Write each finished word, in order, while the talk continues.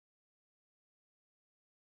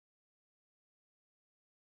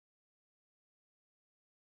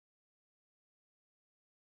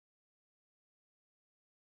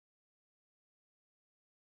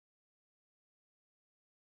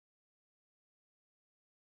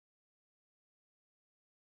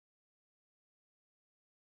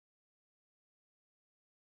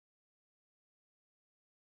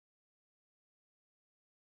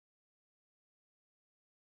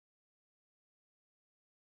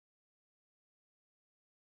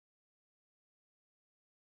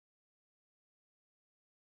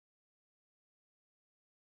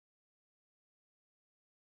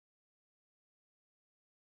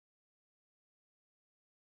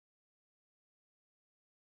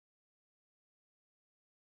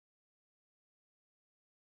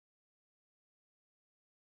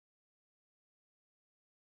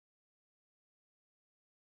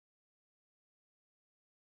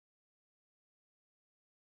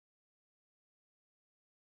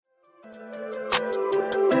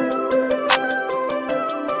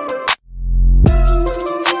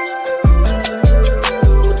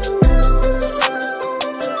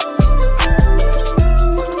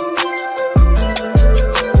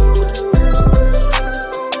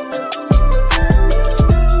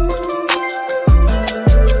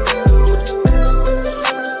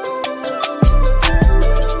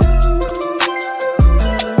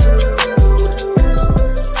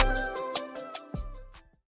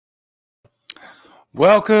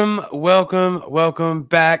Welcome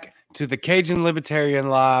back to the Cajun Libertarian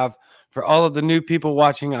Live. For all of the new people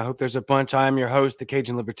watching, I hope there's a bunch. I am your host, the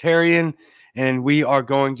Cajun Libertarian, and we are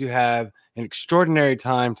going to have an extraordinary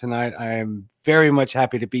time tonight. I am very much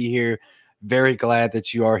happy to be here. Very glad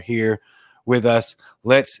that you are here with us.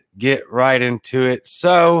 Let's get right into it.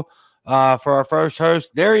 So, for our first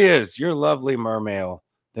host, there he is, your lovely mermail,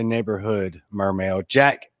 the neighborhood mermail,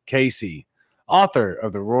 Jack Casey, author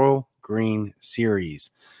of the Royal Green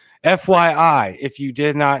series. FYI, if you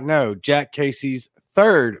did not know, Jack Casey's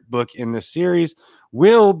third book in the series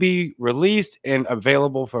will be released and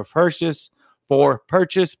available for purchase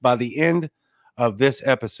by the end of this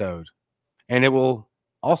episode. And it will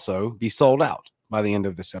also be sold out by the end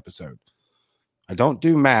of this episode. I don't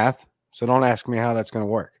do math, so don't ask me how that's going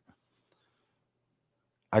to work.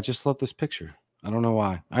 I just love this picture. I don't know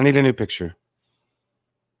why. I need a new picture.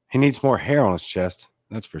 He needs more hair on his chest.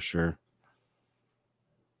 That's for sure.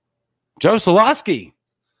 Joe Solosky,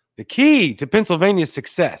 the key to Pennsylvania's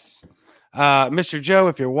success. Mr. Joe,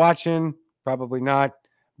 if you're watching, probably not,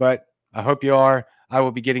 but I hope you are. I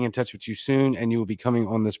will be getting in touch with you soon, and you will be coming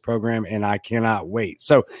on this program, and I cannot wait.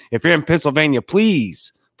 So if you're in Pennsylvania,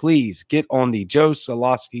 please get on the Joe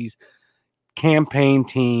Solosky's campaign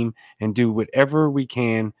team and do whatever we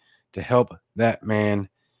can to help that man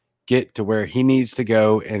get to where he needs to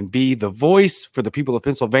go and be the voice for the people of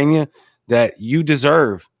Pennsylvania that you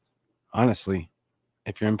deserve, honestly,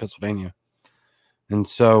 if you're in Pennsylvania. And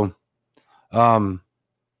so,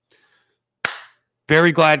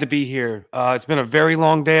 very glad to be here. It's been a very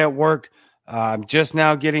long day at work. I'm just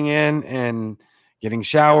now getting in and getting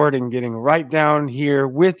showered and getting right down here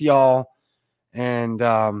with y'all. And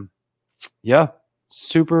yeah,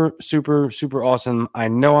 super awesome. I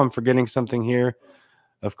know I'm forgetting something here.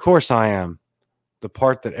 Of course I am. The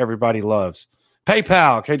part that everybody loves.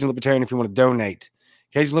 PayPal, Cajun Libertarian, if you want to donate.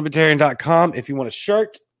 CajunLibertarian.com if you want a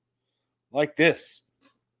shirt like this.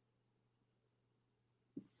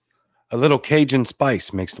 A little Cajun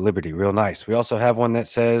spice makes liberty real nice. We also have one that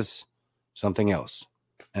says something else,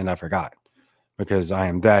 and I forgot because I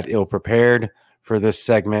am that ill-prepared for this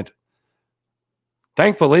segment.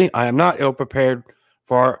 Thankfully, I am not ill-prepared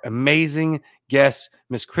for our amazing guest,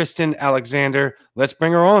 Miss Kristin Alexander. Let's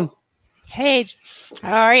bring her on. Hey,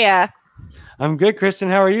 how are you? I'm good, Kristin.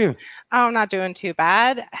 How are you? Oh, I'm not doing too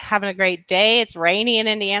bad. Having a great day. It's rainy in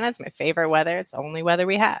Indiana. It's my favorite weather. It's the only weather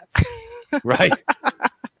we have. Right.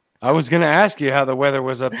 I was going to ask you how the weather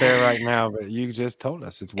was up there right now, but you just told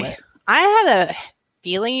us it's wet. I had a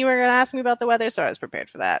feeling you were going to ask me about the weather, so I was prepared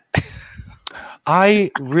for that.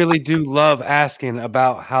 I really do love asking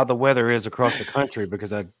about how the weather is across the country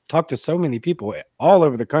because I talk to so many people all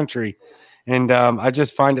over the country, and I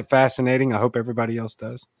just find it fascinating. I hope everybody else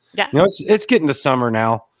does. Yeah. You know, it's getting to summer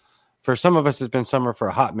now. For some of us, it's been summer for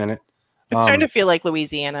a hot minute. It's starting to feel like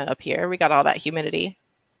Louisiana up here. We got all that humidity.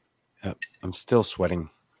 Yep, I'm still sweating.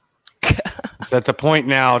 It's at the point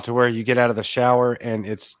now to where you get out of the shower and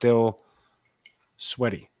it's still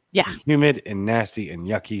sweaty. Yeah. Humid and nasty and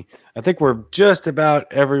yucky. I think we're just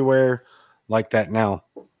about everywhere like that now.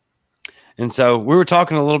 And so we were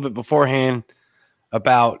talking a little bit beforehand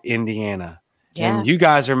about Indiana. Yeah. And you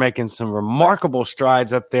guys are making some remarkable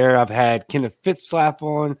strides up there. I've had Kenneth Fitzlaff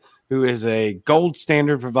on, who is a gold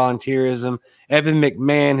standard for volunteerism. Evan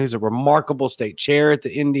McMahon, who's a remarkable state chair at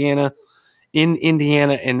the Indiana. And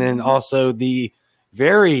then also the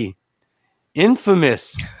very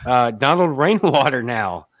infamous Donald Rainwater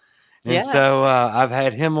now. And so I've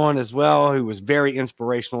had him on as well, who was very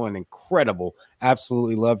inspirational and incredible.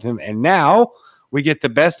 Absolutely loved him. And now we get the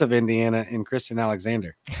best of Indiana in Kristin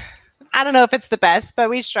Alexander. I don't know if it's the best, but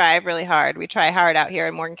we strive really hard. We try hard out here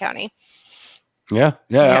in Morgan County. Yeah.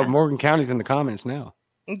 Morgan County's in the comments now.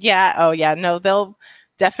 Yeah. Oh, yeah. No, they'll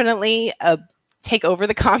definitely take over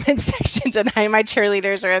the comment section tonight. My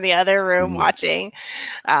cheerleaders are in the other room watching.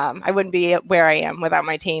 I wouldn't be where I am without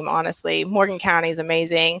my team, honestly. Morgan County is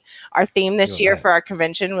amazing. Our theme this year for our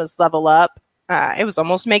convention was Level Up. It was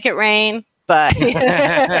almost Make It Rain, but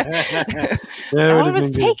that one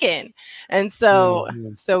was taken. And so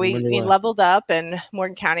we leveled up, and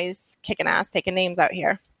Morgan County's kicking ass, taking names out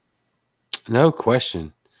here. No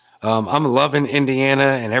question. I'm loving Indiana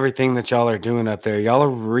and everything that y'all are doing up there. Y'all are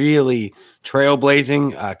really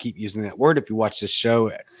trailblazing. I keep using that word. If you watch this show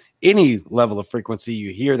at any level of frequency,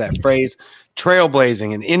 you hear that phrase,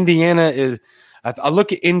 trailblazing. And Indiana is, I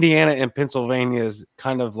look at Indiana and Pennsylvania as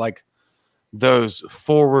kind of like those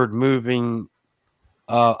forward moving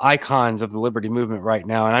icons of the liberty movement right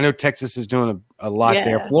now. And I know Texas is doing a lot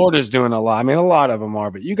there. Florida's doing a lot. I mean, a lot of them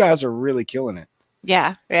are, but you guys are really killing it.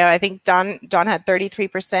 Yeah. I think Don had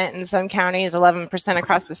 33% in some counties, 11%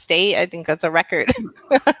 across the state. I think that's a record.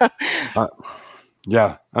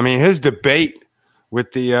 Yeah. I mean, his debate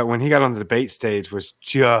with the when he got on the debate stage was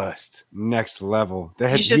just next level.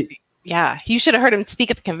 You should have heard him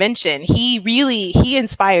speak at the convention. He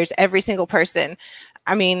inspires every single person.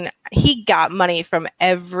 I mean, he got money from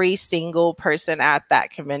every single person at that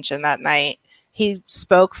convention that night. He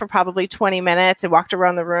spoke for probably 20 minutes and walked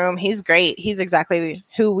around the room. He's great. He's exactly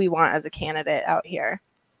who we want as a candidate out here.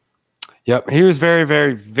 Yep. He was very,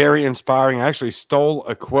 very, very inspiring. I actually stole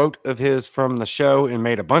a quote of his from the show and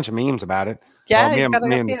made a bunch of memes about it. Yeah, me and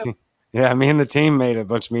the team made a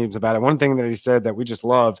bunch of memes about it. One thing that he said that we just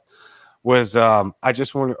loved was, I'm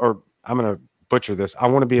going to butcher this. I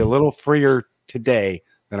want to be a little freer today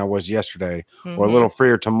than I was yesterday, or a little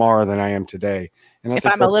freer tomorrow than I am today. And if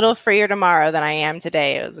I'm a little freer tomorrow than I am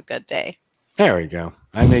today, it was a good day. There we go.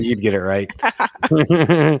 I knew you'd get it right.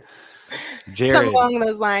 Jared, something along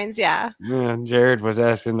those lines, yeah. Jared was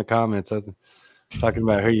asked in the comments, talking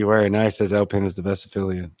about who you were, and now he says L-Pen is the best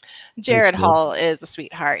affiliate. Jared Hall is a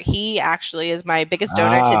sweetheart. He actually is my biggest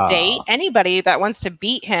donor to date. Anybody that wants to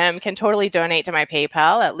beat him can totally donate to my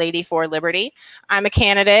PayPal at Lady for Liberty. I'm a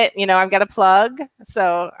candidate. I've got a plug.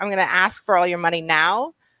 So I'm going to ask for all your money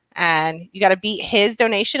now. And you got to beat his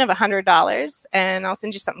donation of $100. And I'll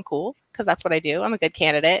send you something cool because that's what I do. I'm a good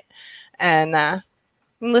candidate. And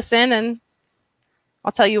listen, and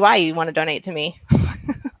I'll tell you why you want to donate to me.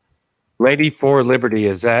 Lady for Liberty,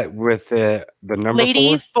 is that with the number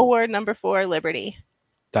Lady for number 4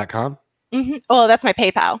 Liberty.com? Mm-hmm. Oh, that's my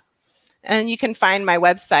PayPal. And you can find my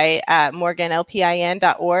website at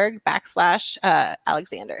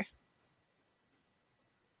morganlpin.org/Alexander.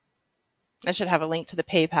 I should have a link to the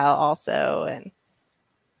PayPal also. And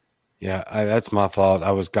yeah, that's my fault.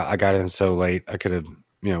 I got in so late. I could have,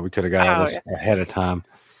 we could have got this ahead of time.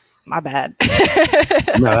 My bad.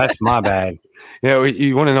 No, that's my bad.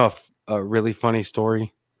 You want to know a really funny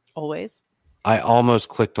story? Always. I almost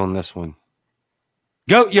clicked on this one.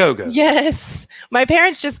 Goat yoga. Yes. My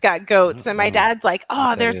parents just got goats, and my dad's like,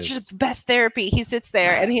 they're just the best therapy. He sits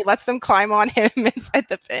there and he lets them climb on him inside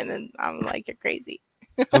the pen. And I'm like, you're crazy.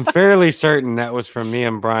 I'm fairly certain that was from me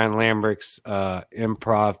and Brian Lambrick's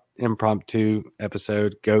impromptu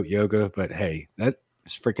episode, Goat Yoga. But hey, that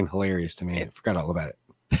is freaking hilarious to me. I forgot all about it.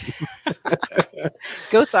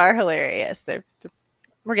 Goats are hilarious.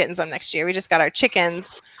 We're getting some next year. We just got our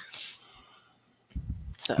chickens.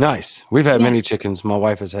 So nice. We've had many chickens. My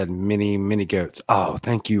wife has had many, many goats. Oh,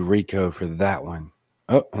 thank you, Rico, for that one.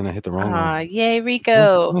 Oh, and I hit the wrong one. Yay,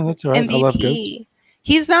 Rico. Oh, that's all right. MVP. I love goats.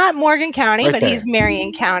 He's not Morgan County, but he's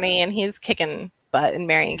Marion County, and he's kicking butt in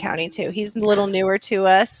Marion County too. He's a little newer to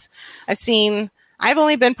us. I've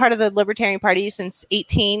only been part of the Libertarian Party since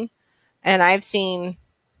 18, and I've seen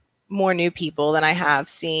more new people than I have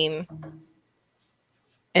seen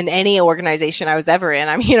in any organization I was ever in.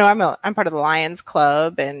 I mean, I'm part of the Lions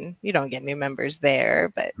Club, and you don't get new members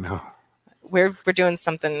there, but we're doing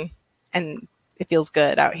something, and it feels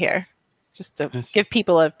good out here just to give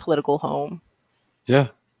people a political home. Yeah.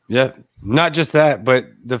 Yeah. Not just that, but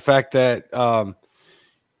the fact that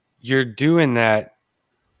you're doing that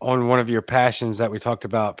on one of your passions that we talked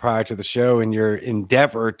about prior to the show, and your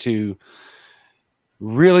endeavor to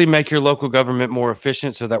really make your local government more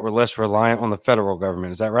efficient so that we're less reliant on the federal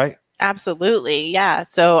government. Is that right? Absolutely. Yeah.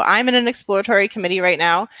 So I'm in an exploratory committee right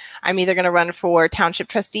now. I'm either going to run for township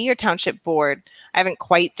trustee or township board. I haven't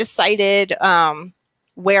quite decided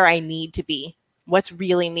where I need to be. What's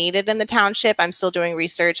really needed in the township. I'm still doing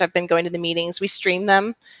research. I've been going to the meetings. We stream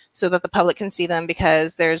them so that the public can see them,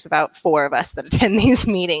 because there's about 4 of us that attend these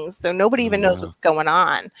meetings. So nobody even knows what's going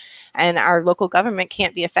on. And our local government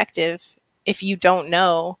can't be effective if you don't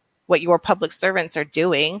know what your public servants are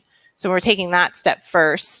doing. So we're taking that step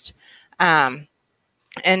first. And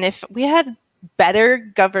if we had better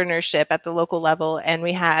governorship at the local level, and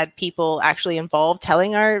we had people actually involved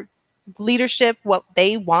telling our leadership what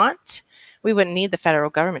they want, we wouldn't need the federal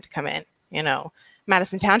government to come in.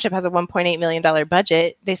 Madison Township has a $1.8 million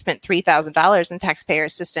budget. They spent $3,000 in taxpayer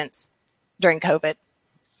assistance during COVID.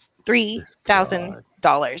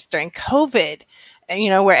 $3,000 during COVID.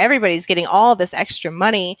 where everybody's getting all this extra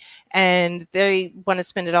money and they want to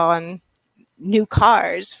spend it all on new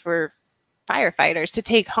cars for firefighters to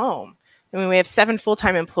take home. I mean, we have 7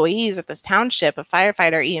 full-time employees at this township of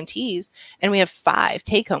firefighter EMTs, and we have 5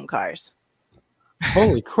 take-home cars.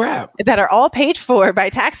 Holy crap. That are all paid for by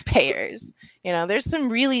taxpayers. There's some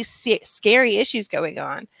really scary issues going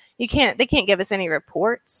on. They can't give us any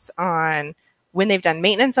reports on when they've done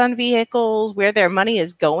maintenance on vehicles, where their money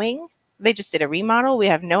is going. They just did a remodel. We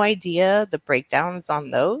have no idea the breakdowns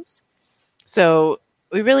on those. So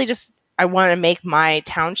we really I want to make my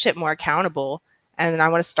township more accountable. And I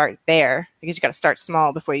want to start there, because you got to start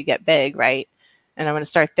small before you get big, right? And I want to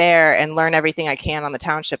start there and learn everything I can on the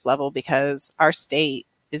township level, because our state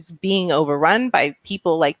is being overrun by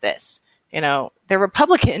people like this. They're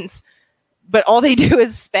Republicans, but all they do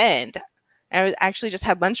is spend. I actually just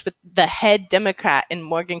had lunch with the head Democrat in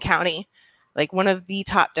Morgan County, like one of the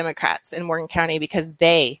top Democrats in Morgan County, because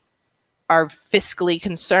they are fiscally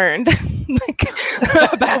concerned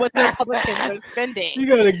about what the Republicans are spending.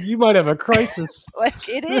 You might have a crisis. Like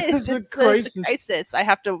it is. It's a crisis.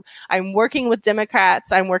 I'm working with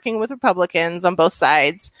Democrats. I'm working with Republicans on both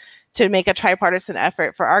sides to make a tripartisan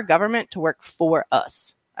effort for our government to work for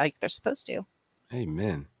us, like they're supposed to.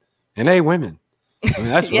 Amen. And women. I mean,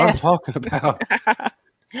 that's what I'm talking about.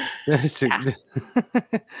 Guess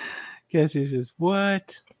he says,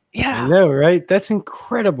 what? Yeah. I know, right? That's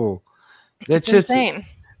incredible. That's just insane.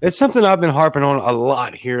 It's something I've been harping on a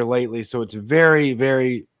lot here lately. So it's very,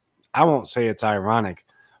 very, I won't say it's ironic.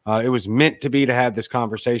 It was meant to be, to have this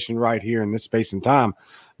conversation right here in this space and time,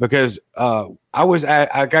 because I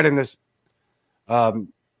got in this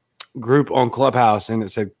group on Clubhouse, and it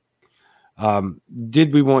said,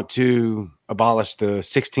 did we want to abolish the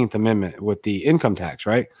 16th Amendment with the income tax,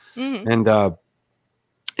 right? Mm-hmm.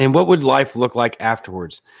 And what would life look like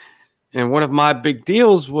afterwards? And one of my big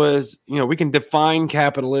deals was, we can define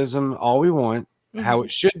capitalism all we want, mm-hmm. how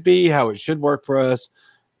it should be, how it should work for us,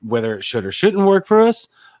 whether it should or shouldn't work for us.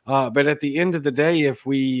 But at the end of the day, if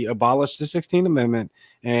we abolished the 16th Amendment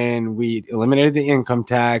and we eliminated the income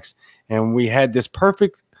tax, and we had this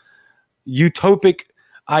perfect utopic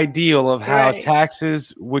ideal of how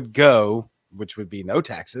taxes would go, which would be no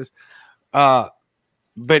taxes, but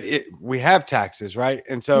we have taxes, right?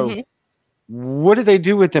 And so mm-hmm. what do they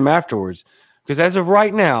do with them afterwards? Because as of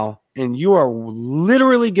right now, and you are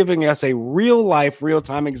literally giving us a real life, real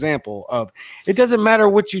time example of, it doesn't matter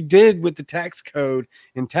what you did with the tax code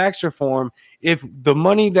and tax reform, if the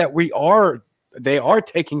money that they are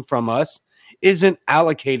taking from us isn't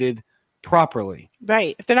allocated properly.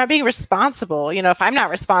 Right. If they're not being responsible, if I'm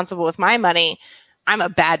not responsible with my money, I'm a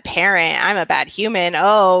bad parent. I'm a bad human.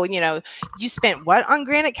 Oh, you spent what on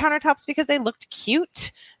granite countertops because they looked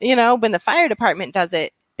cute? When the fire department does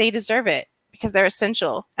it, they deserve it because they're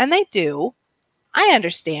essential. And they do. I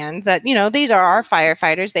understand that, these are our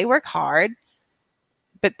firefighters. They work hard,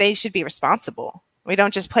 but they should be responsible. We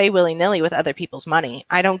don't just play willy-nilly with other people's money.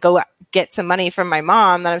 I don't go get some money from my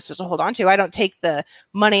mom that I'm supposed to hold on to. I don't take the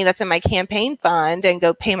money that's in my campaign fund and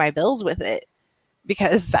go pay my bills with it,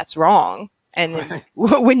 because that's wrong. And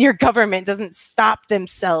when your government doesn't stop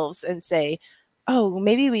themselves and say, oh,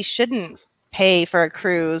 maybe we shouldn't pay for a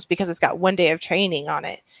cruise because it's got 1 day of training on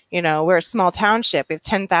it. We're a small township. We have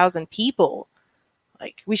 10,000 people.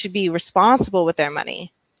 Like, we should be responsible with their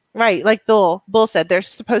money. Right. Like Bull said, they're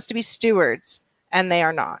supposed to be stewards, and they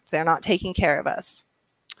are not. They're not taking care of us.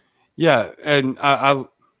 Yeah. And I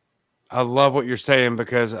love what you're saying,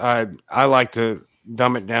 because I like to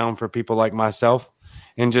dumb it down for people like myself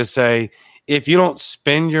and just say, if you don't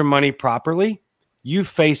spend your money properly, you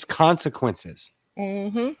face consequences.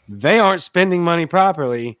 Mm-hmm. They aren't spending money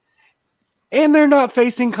properly, and they're not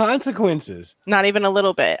facing consequences. Not even a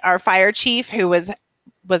little bit. Our fire chief, who was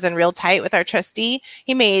in real tight with our trustee,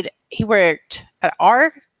 he worked at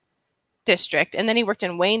our district, and then he worked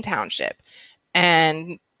in Wayne Township.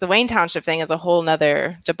 And the Wayne Township thing is a whole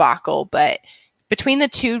nother debacle. But between the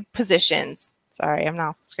two positions, sorry, I'm not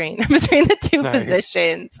off the screen. Between the two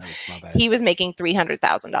positions, he was making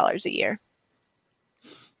 $300,000 a year.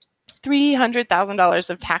 $300,000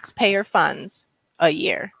 of taxpayer funds a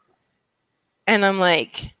year. And I'm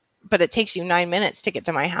like, but it takes you 9 minutes to get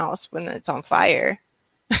to my house when it's on fire.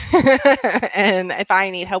 And if I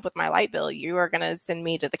need help with my light bill, you are going to send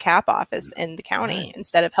me to the CAP office in the county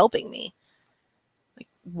instead of helping me. Like,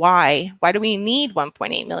 why? Why do we need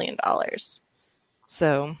 $1.8 million?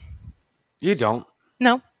 So... You don't.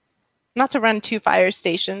 No, not to run 2 fire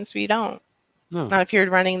stations. We don't. No. Not if you're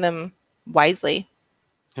running them wisely.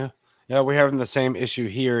 Yeah. Yeah. We're having the same issue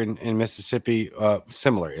here in Mississippi.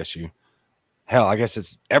 Similar issue. hell, I guess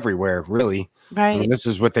it's everywhere, really. Right. I mean, this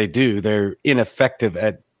is what they do. They're ineffective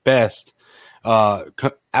at best,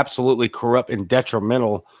 absolutely corrupt and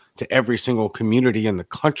detrimental to every single community in the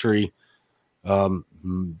country.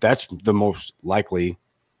 That's the most likely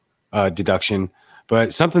deduction.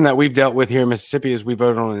 But something that we've dealt with here in Mississippi is we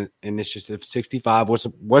voted on Initiative 65.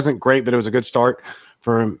 Wasn't great, but it was a good start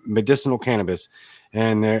for medicinal cannabis.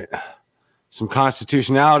 And some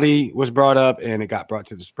constitutionality was brought up, and it got brought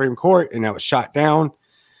to the Supreme Court, and now it's shot down.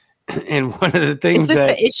 And one of the things is this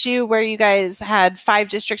the issue where you guys had 5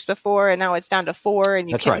 districts before, and now it's down to 4, and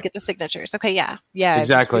you can't get the signatures? Okay, yeah,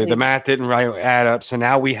 exactly. Really... The math didn't add up, so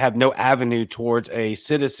now we have no avenue towards a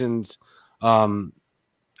citizens'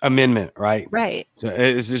 amendment, right? Right. So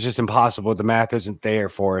it's just impossible. The math isn't there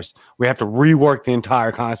for us. We have to rework the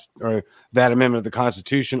entire that amendment of the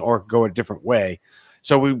Constitution, or go a different way.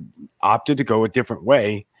 So we opted to go a different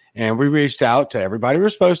way, and we reached out to everybody we're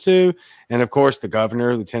supposed to, and of course the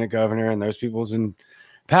governor, lieutenant governor, and those people's in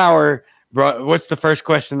power. What's the first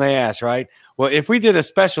question they asked, right? Well, if we did a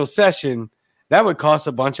special session, that would cost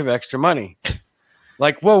a bunch of extra money.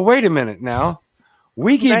 Like, well, wait a minute now.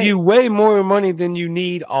 We give you way more money than you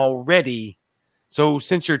need already. So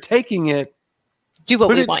since you're taking it, do what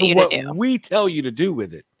we want you to do. We tell you to do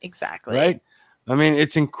with it. Exactly. Right? I mean,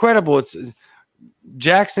 it's incredible. It's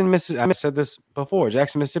Jackson, Mississippi. I said this before.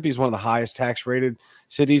 Jackson, Mississippi is one of the highest tax rated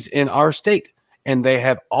cities in our state, and they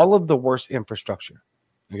have all of the worst infrastructure.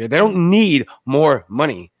 Okay, they don't need more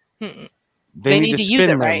money. They need to use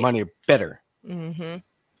spend their money better. Mm-hmm.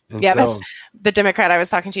 Yeah, that's the Democrat I was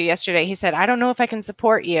talking to yesterday. He said, "I don't know if I can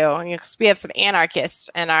support you because we have some anarchists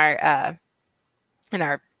in our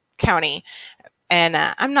county." And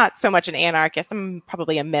I'm not so much an anarchist. I'm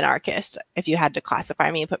probably a minarchist if you had to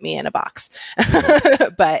classify me and put me in a box.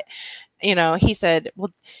 But, he said,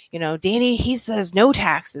 well, Danny, he says no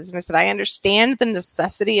taxes. And I said, I understand the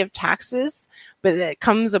necessity of taxes, but there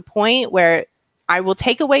comes a point where I will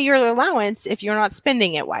take away your allowance if you're not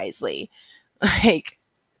spending it wisely. Like,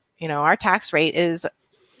 our tax rate is,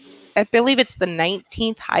 I believe it's the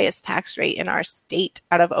 19th highest tax rate in our state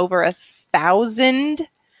out of over 1,000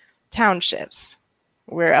 townships.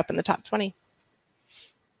 We're up in the top 20.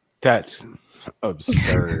 That's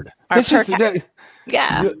absurd.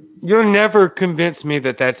 Yeah. You'll never convince me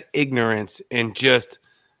that that's ignorance and just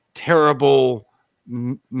terrible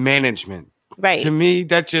management. Right. To me,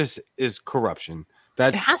 that just is corruption.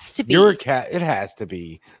 It has to be. It has to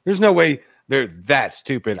be. There's no way they're that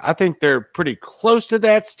stupid. I think they're pretty close to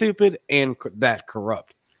that stupid and that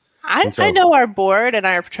corrupt. I know our board and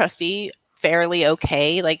our trustee fairly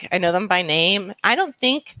okay. Like, I know them by name. I don't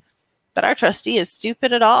think that our trustee is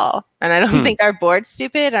stupid at all. And I don't think our board's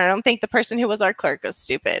stupid. And I don't think the person who was our clerk was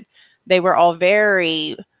stupid. They were all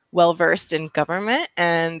very well versed in government,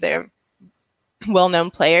 and they're well-known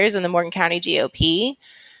players in the Morgan County GOP.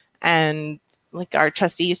 And like, our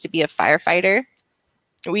trustee used to be a firefighter.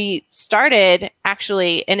 We started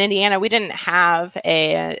actually in Indiana. We didn't have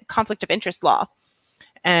a conflict of interest law.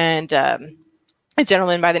 And, a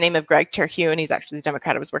gentleman by the name of Greg Terhune, and he's actually the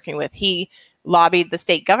Democrat I was working with, he lobbied the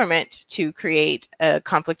state government to create a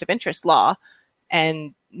conflict of interest law,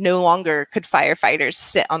 and no longer could firefighters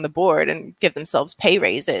sit on the board and give themselves pay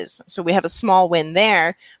raises. So we have a small win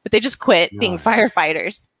there, but they just quit being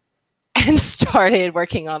firefighters and started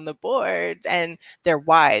working on the board, and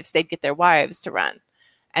they'd get their wives to run,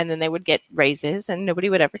 and then they would get raises and nobody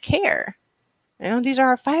would ever care. These are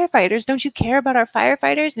our firefighters. Don't you care about our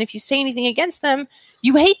firefighters? And if you say anything against them,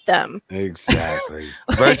 you hate them. Exactly.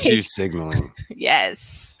 Virtue signaling.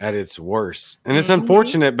 Yes. At its worst. And it's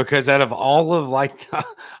unfortunate because out of all of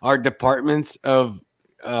our departments of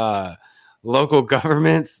local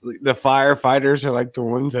governments, the firefighters are the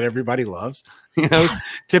ones that everybody loves,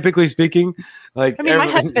 typically speaking. My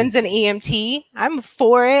husband's an EMT. I'm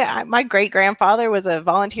for it. My great-grandfather was a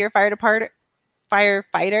volunteer firefighter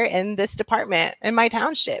in this department in my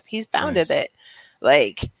township. He's founded it.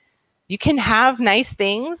 Like, you can have nice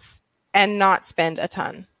things and not spend a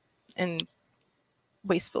ton and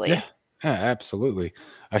wastefully. Yeah, absolutely.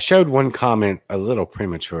 I showed one comment a little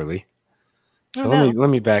prematurely. So let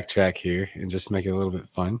me backtrack here and just make it a little bit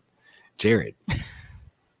fun. Jared.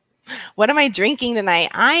 What am I drinking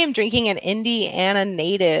tonight? I am drinking an Indiana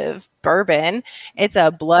native bourbon. It's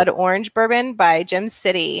a blood orange bourbon by Gem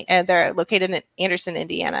City, and they're located in Anderson,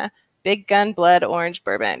 Indiana. Big Gun blood orange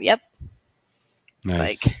bourbon. Yep.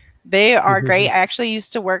 Nice. They are great. I actually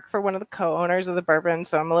used to work for one of the co-owners of the bourbon,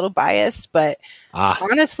 so I'm a little biased, but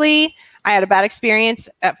honestly, I had a bad experience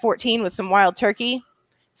at 14 with some wild turkey.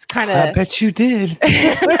 It's kind I of. bet you did.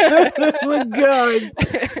 Oh my God.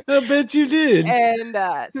 I bet you did. And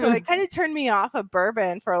so it kind of turned me off of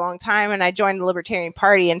bourbon for a long time. And I joined the Libertarian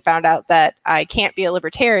Party and found out that I can't be a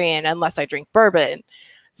libertarian unless I drink bourbon.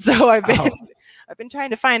 So I've been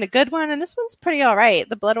trying to find a good one. And this one's pretty all right.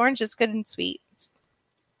 The blood orange is good and sweet.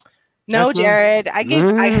 No, Jared.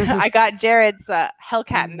 I got Jared's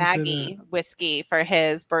Hellcat Maggie whiskey for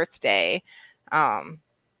his birthday.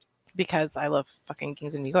 Because I love fucking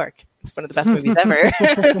Kings of New York. It's one of the best movies ever.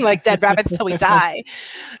 Like Dead Rabbits Till We Die.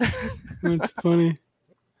 That's funny.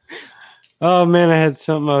 Oh man, I had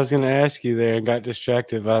something I was going to ask you there and got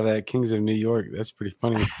distracted by that Kings of New York. That's pretty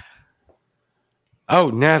funny. Oh,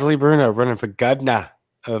 Natalie Bruno running for governor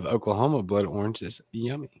of Oklahoma. Blood orange is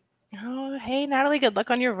yummy. Oh, hey, Natalie, good luck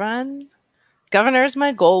on your run. Governor's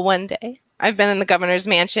my goal one day. I've been in the governor's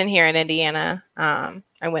mansion here in Indiana.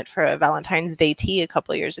 I went for a Valentine's Day tea a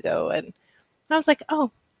couple of years ago, and I was like,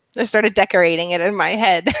 oh, I started decorating it in my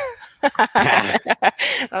head. I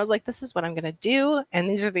was like, this is what I'm going to do. And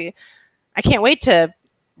I can't wait to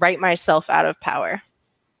write myself out of power.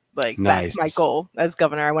 Like, nice. That's my goal as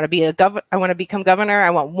governor. I want to become governor. I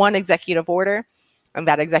want one executive order. And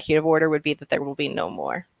that executive order would be that there will be no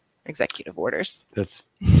more executive orders. That's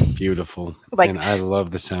beautiful. And I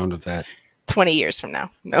love the sound of that. 20 years from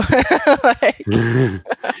now. No.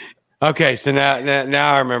 Okay, so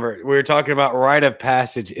now I remember. We were talking about rite of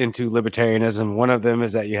passage into libertarianism. One of them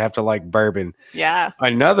is that you have to like bourbon. Yeah.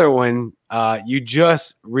 Another one you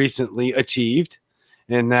just recently achieved,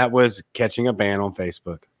 and that was catching a ban on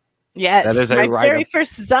Facebook. Yes, that is my very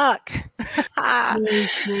first Zuck.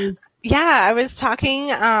 Yeah, I was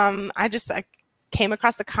talking. I came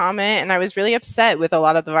across a comment, and I was really upset with a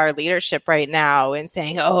lot of our leadership right now and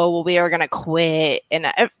saying, oh, well, we are going to quit.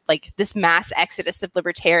 And like this mass exodus of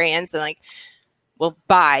libertarians and like, well,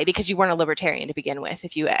 bye, because you weren't a libertarian to begin with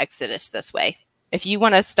if you exodus this way. If you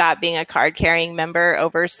want to stop being a card-carrying member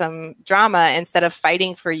over some drama instead of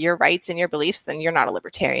fighting for your rights and your beliefs, then you're not a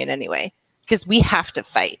libertarian anyway, because we have to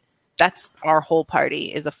fight. That's our whole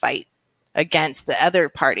party, is a fight against the other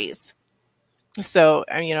parties. So,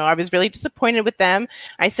 I was really disappointed with them.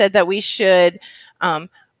 I said that we should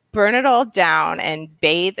burn it all down and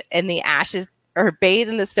bathe in the ashes, or bathe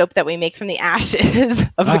in the soap that we make from the ashes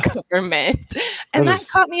of the government. And that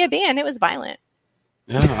caught me a ban. It was violent.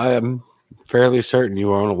 Yeah, I am fairly certain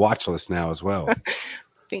you are on a watch list now as well.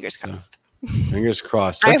 Fingers crossed. Fingers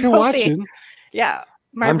crossed. So if you're watching. Yeah.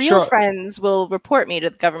 My real friends will report me to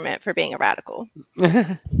the government for being a radical.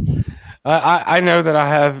 I know that I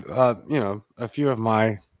have, a few of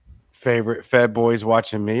my favorite Fed boys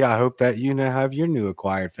watching me. I hope that you now have your new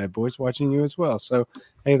acquired Fed boys watching you as well. So,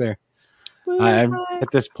 hey there. I'm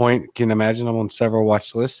at this point, can imagine I'm on several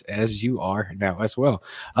watch lists, as you are now as well.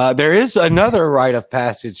 There is another rite of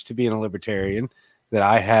passage to being a libertarian that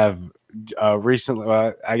I have recently,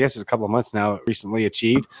 I guess it's a couple of months now, recently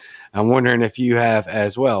achieved. I'm wondering if you have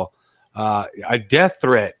as well. A death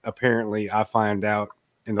threat, apparently, I find out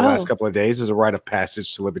in the last couple of days, is a rite of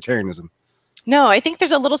passage to libertarianism. No, I think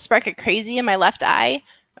there's a little spark of crazy in my left eye.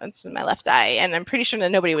 That's my left eye. And I'm pretty sure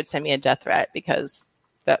that nobody would send me a death threat because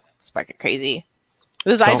that spark of crazy.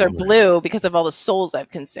 Those eyes are blue because of all the souls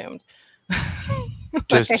I've consumed.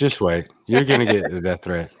 Just wait. You're going to get the death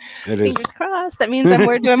threat. Fingers crossed. That means I'm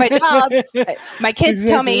doing my job. My kids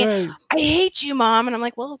tell me, right. I hate you, Mom. And I'm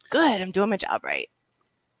like, well, good. I'm doing my job right.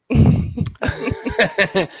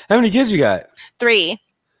 How many kids you got? 3.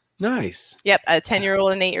 Nice. Yep, a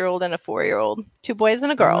 10-year-old, an 8-year-old, and a 4-year-old. 2 boys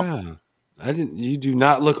and a girl. Wow. You do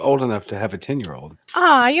not look old enough to have a 10-year-old.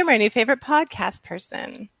 You're my new favorite podcast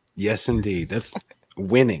person. Yes, indeed. That's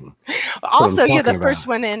winning. Also, you're the first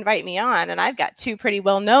one to invite me on, and I've got 2 pretty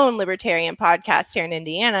well-known libertarian podcasts here in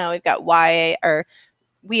Indiana. We've got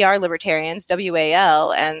We Are Libertarians,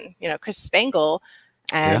 WAL, and Chris Spangle,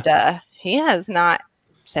 and he has not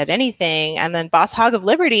said anything. And then Boss Hog of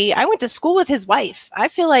Liberty, I went to school with his wife. I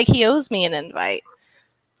feel like he owes me an invite.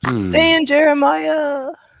 Saying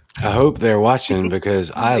Jeremiah. I hope they're watching because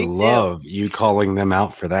I love you calling them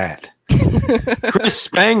out for that. Chris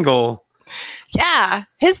Spangle. Yeah,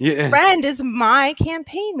 his friend is my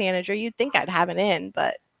campaign manager. You'd think I'd have it in,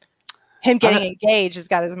 but him getting engaged has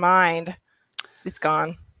got his mind. It's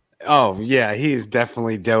gone. Oh, yeah, he's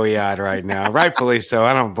definitely doughy-eyed right now. Rightfully so.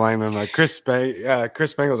 I don't blame him. Chris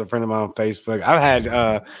Spangle's a friend of mine on Facebook. I've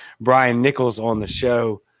had Brian Nichols on the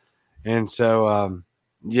show. And so,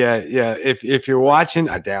 if you're watching,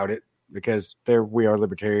 I doubt it because We Are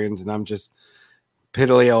Libertarians, and I'm just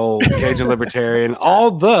piddly old Cajun Libertarian.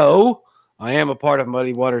 Although I am a part of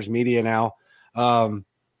Muddy Waters Media now.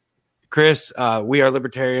 Chris, we are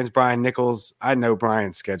libertarians. Brian Nichols. I know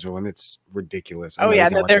Brian's schedule, and it's ridiculous. Oh yeah,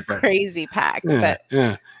 no, they're crazy packed. Yeah, but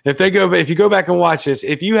yeah. If you go back and watch this,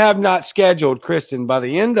 if you have not scheduled Kristin by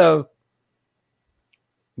the end of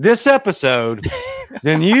this episode,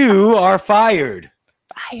 then you are fired.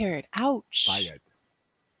 Fired. Ouch. Fired.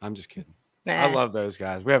 I'm just kidding. Nah. I love those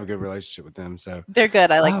guys. We have a good relationship with them, so they're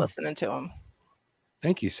good. I like listening to them.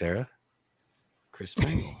 Thank you, Sarah. Chris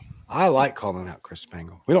Spangle. I like calling out Chris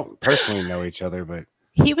Spangle. We don't personally know each other, but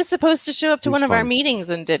he was supposed to show up to one of our meetings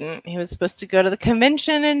and didn't. He was supposed to go to the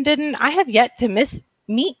convention and didn't. I have yet to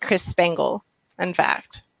meet Chris Spangle, in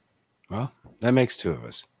fact. Well, that makes two of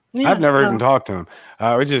us. Yeah, I've never even talked to him.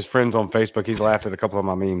 We're just friends on Facebook. He's laughed at a couple of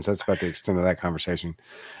my memes. That's about the extent of that conversation.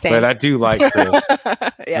 Same. But I do like Chris.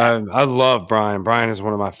 Yeah. I love Brian. Brian is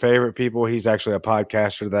one of my favorite people. He's actually a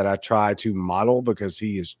podcaster that I try to model because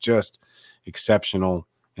he is just exceptional.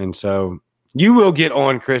 And so you will get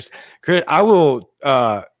on, Chris. I will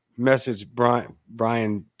message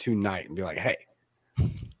Brian tonight and be like, hey,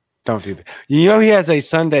 don't do that. You know, he has a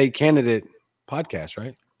Sunday candidate podcast,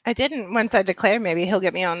 right? I didn't. Once I declare, maybe he'll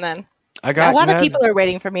get me on then. A lot of people are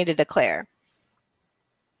waiting for me to declare,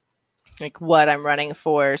 like what I'm running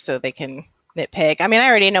for, so they can nitpick. I mean, I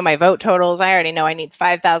already know my vote totals. I already know I need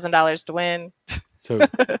 $5,000 to win. So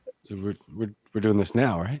we're doing this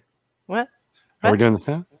now, right? What? Are we doing this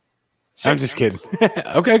now? Sure. I'm just kidding.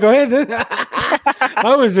 Okay, go ahead then.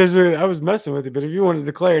 I was messing with you, but if you want to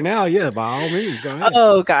declare now, yeah, by all means, go ahead.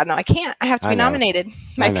 Oh God, no, I can't. I have to be nominated.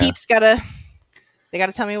 My peeps gotta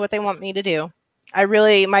tell me what they want me to do. I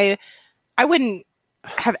wouldn't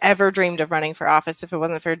have ever dreamed of running for office if it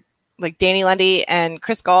wasn't for like Danny Lundy and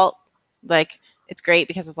Chris Galt. Like, it's great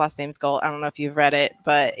because his last name's Galt. I don't know if you've read it,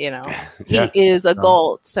 but you know, he is a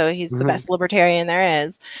Galt, so he's the best libertarian there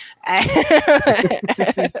is.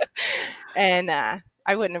 And I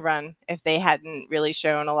wouldn't have run if they hadn't really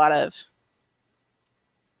shown a lot of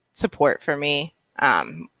support for me,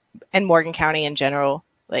 and Morgan County in general.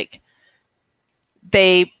 Like,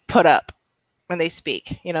 they put up when they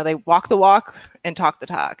speak. You know, they walk the walk and talk the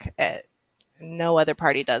talk. No other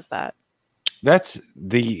party does that. That's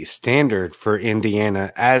the standard for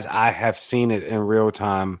Indiana, as I have seen it in real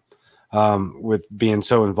time, with being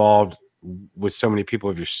so involved with so many people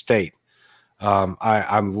of your state.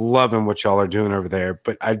 I'm loving what y'all are doing over there,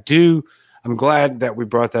 but I'm glad that we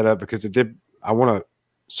brought that up because I want to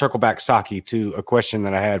circle back, Saki, to a question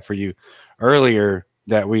that I had for you earlier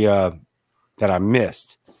that I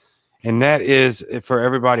missed. And that is, for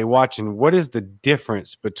everybody watching, what is the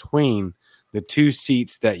difference between the two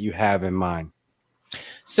seats that you have in mind?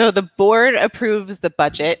 So the board approves the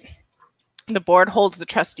budget. The board holds the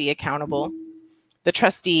trustee accountable. The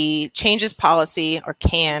trustee changes policy or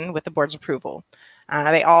can with the board's approval.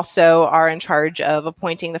 They also are in charge of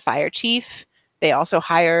appointing the fire chief. They also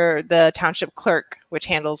hire the township clerk, which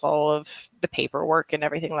handles all of the paperwork and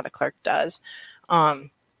everything that a clerk does.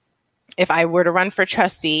 If I were to run for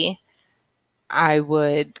trustee, I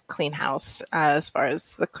would clean house as far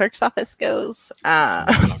as the clerk's office goes,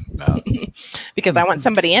 because I want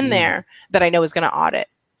somebody in there that I know is going to audit.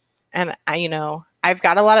 And I've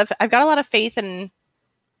got a lot of faith in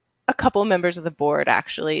a couple members of the board,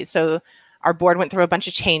 actually. So our board went through a bunch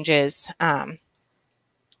of changes, and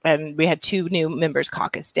we had 2 new members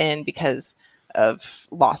caucused in because of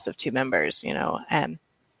loss of 2 members. And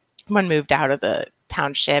one moved out of the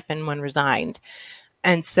township and one resigned,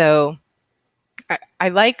 and so I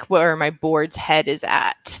like where my board's head is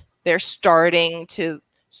at. They're starting to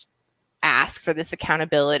ask for this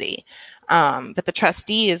accountability. But the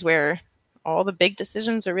trustee is where all the big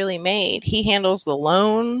decisions are really made. He handles the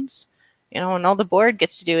loans, and all the board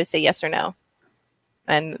gets to do is say yes or no.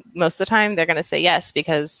 And most of the time they're going to say yes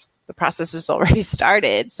because the process has already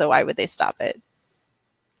started. So why would they stop it?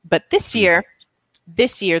 But this year,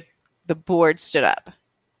 the board stood up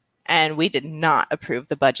and we did not approve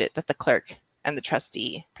the budget that the clerk and the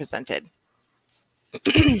trustee presented.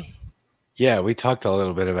 Yeah, we talked a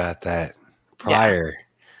little bit about that prior. Yeah.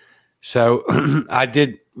 So I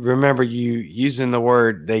did remember you using the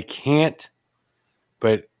word they can't,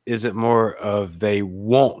 but is it more of they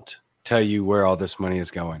won't tell you where all this money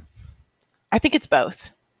is going? I think it's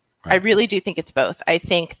both. Right. I really do think it's both. I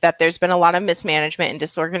think that there's been a lot of mismanagement and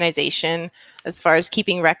disorganization as far as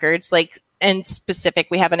keeping records. Like, in specific,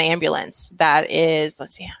 we have an ambulance that is,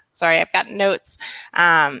 let's see, sorry, I've got notes.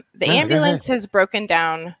 The ambulance has broken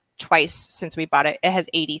down twice since we bought it. It has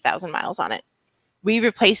 80,000 miles on it. We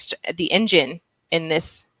replaced the engine in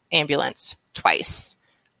this ambulance twice.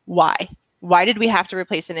 Why? Why did we have to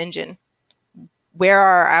replace an engine? Where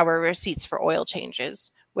are our receipts for oil changes?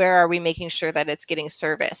 Where are we making sure that it's getting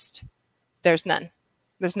serviced? There's none.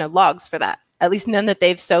 There's no logs for that. At least none that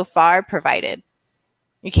they've so far provided.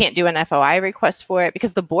 You can't do an FOI request for it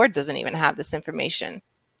because the board doesn't even have this information,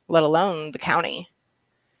 let alone the county.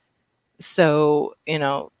 So,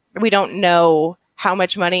 we don't know how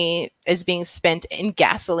much money is being spent in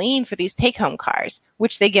gasoline for these take-home cars,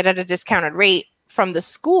 which they get at a discounted rate from the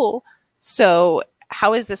school. So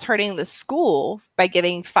how is this hurting the school by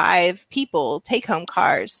giving 5 people take-home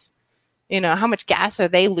cars? How much gas are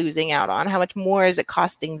they losing out on? How much more is it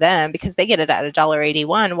costing them? Because they get it at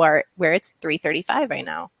 $1.81 where it's $3.35 right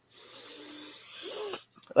now.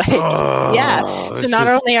 So not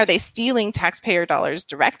only are they stealing taxpayer dollars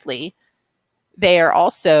directly, they are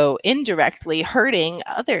also indirectly hurting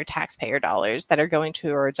other taxpayer dollars that are going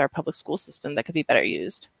towards our public school system that could be better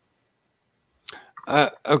used.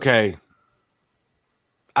 Okay.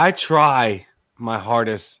 I try my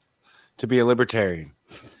hardest to be a libertarian.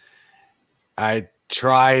 I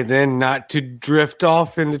try then not to drift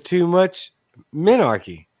off into too much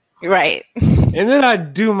minarchy. Right. And then I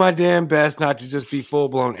do my damn best not to just be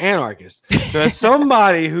full-blown anarchist. So as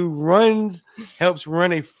somebody who helps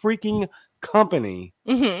run a freaking company,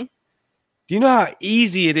 mm-hmm. Do you know how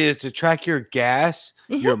easy it is to track your gas,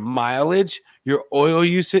 mm-hmm. your mileage, your oil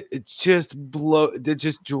usage? It just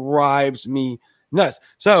drives me nuts.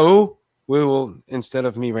 So we will, instead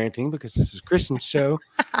of me ranting, because this is Kristin's show,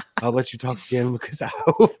 I'll let you talk again because I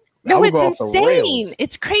hope. No, it's insane.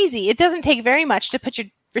 It's crazy. It doesn't take very much to put your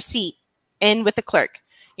receipt in with the clerk.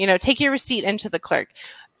 Take your receipt into the clerk.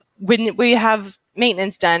 When we have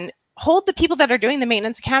maintenance done, hold the people that are doing the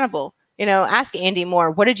maintenance accountable. Ask Andy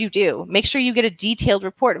Moore, what did you do? Make sure you get a detailed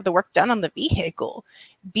report of the work done on the vehicle.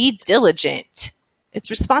 Be diligent.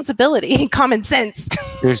 It's responsibility, common sense.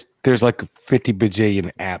 There's like 50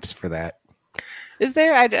 bajillion apps for that. Is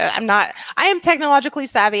there? I am technologically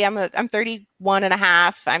savvy. I'm 31 and a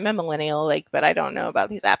half. I'm a millennial, but I don't know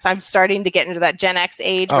about these apps. I'm starting to get into that Gen X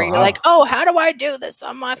age where you're like, oh, how do I do this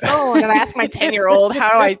on my phone? And I ask my 10-year-old, how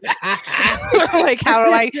do I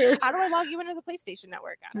log you into the PlayStation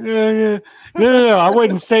Network? Yeah. No. I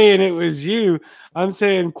wasn't saying it was you. I'm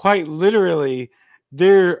saying quite literally,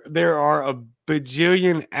 there are a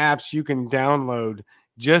bajillion apps you can download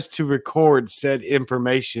just to record said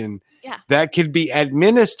information. Yeah. That could be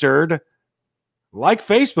administered like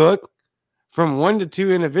Facebook from 1 to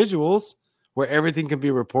 2 individuals where everything can be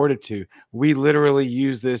reported to. We literally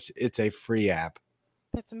use this. It's a free app.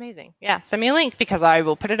 That's amazing. Yeah. Send me a link because I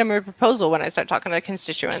will put it in my proposal when I start talking to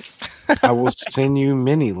constituents. I will send you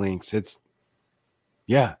many links.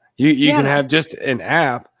 You can have just an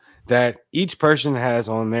app that each person has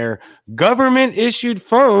on their government issued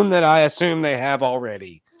phone that I assume they have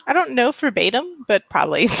already. I don't know verbatim, but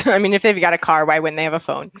probably. I mean, if they've got a car, why wouldn't they have a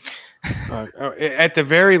phone? At the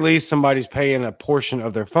very least, somebody's paying a portion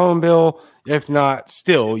of their phone bill. If not,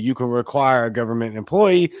 still, you can require a government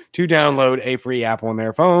employee to download a free app on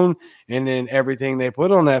their phone. And then everything they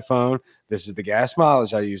put on that phone, this is the gas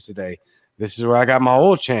mileage I used today. This is where I got my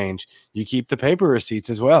oil change. You keep the paper receipts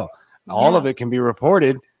as well. Yeah. All of it can be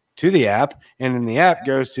reported to the app, and then the app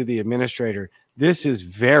goes to the administrator. This is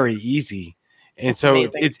very easy. And so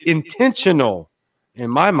amazing. It's intentional in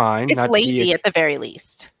my mind. It's lazy at the very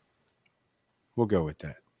least. We'll go with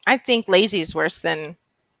that. I think lazy is worse than,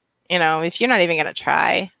 if you're not even going to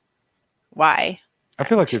try, why? I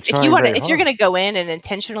feel like you're trying. If you're going to go in and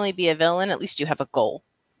intentionally be a villain, at least you have a goal.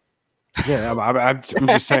 Yeah, I'm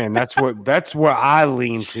just saying that's where I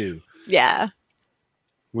lean to. Yeah.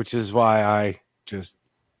 Which is why I just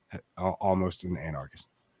almost an anarchist.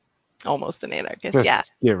 Almost an anarchist. Just yeah.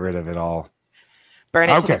 Get rid of it all. Burn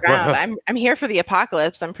it to the ground. I'm here for the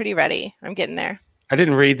apocalypse. I'm pretty ready. I'm getting there. I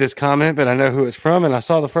didn't read this comment, but I know who it's from, and I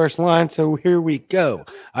saw the first line, so here we go.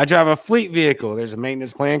 I drive a fleet vehicle. There's a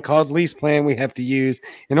maintenance plan called lease plan we have to use.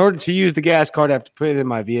 In order to use the gas card, I have to put in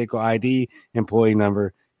my vehicle ID, employee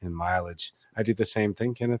number, and mileage. I do the same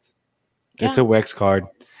thing, Kenneth. Yeah. It's a WEX card,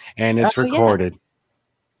 and it's recorded.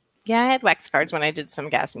 Yeah, I had WEX cards when I did some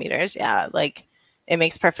gas meters. Yeah, it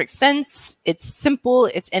makes perfect sense. It's simple.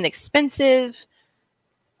 It's inexpensive.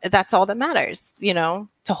 That's all that matters,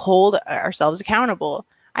 to hold ourselves accountable.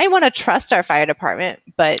 I want to trust our fire department,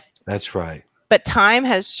 but that's right. But time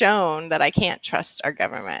has shown that I can't trust our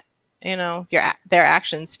government. Their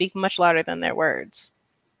actions speak much louder than their words.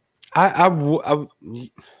 I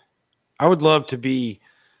would love to be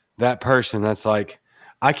that person that's like,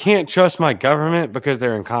 I can't trust my government because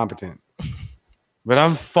they're incompetent. But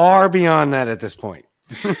I'm far beyond that at this point.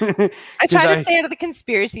 I try to stay out of the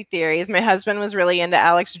conspiracy theories. My husband was really into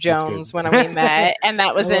Alex Jones when we met, and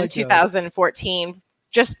that was in 2014,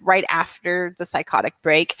 just right after the psychotic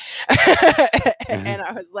break. And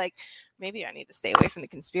I was like, maybe I need to stay away from the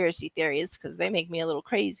conspiracy theories because they make me a little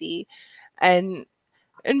crazy. And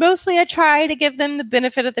mostly I try to give them the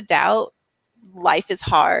benefit of the doubt. Life is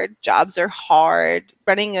hard. Jobs are hard.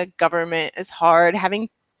 Running a government is hard. Having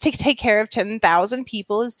to take care of 10,000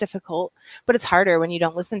 people is difficult, but it's harder when you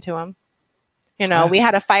don't listen to them. You know, we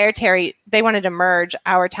had a fire they wanted to merge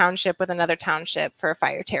our township with another township for a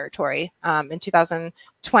fire territory in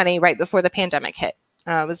 2020, right before the pandemic hit.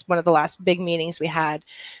 It was one of the last big meetings we had.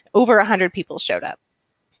 Over 100 people showed up.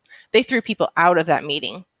 They threw people out of that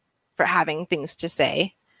meeting for having things to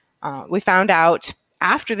say. We found out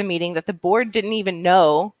after the meeting that the board didn't even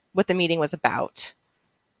know what the meeting was about,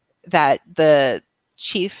 that the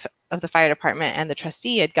chief of the fire department and the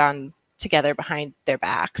trustee had gone together behind their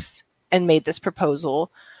backs and made this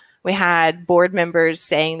proposal. We had board members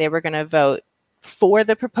saying they were going to vote for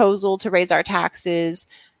the proposal to raise our taxes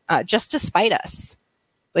just to spite us.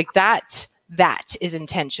 Like that is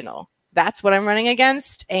intentional. That's what I'm running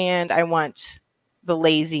against. And I want the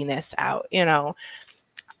laziness out. You know,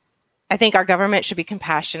 I think our government should be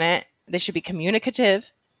compassionate. They should be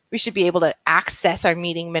communicative. We should be able to access our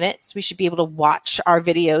meeting minutes. We should be able to watch our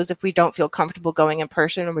videos if we don't feel comfortable going in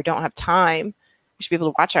person or we don't have time. We should be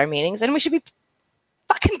able to watch our meetings, and we should be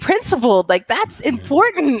fucking principled. Like, that's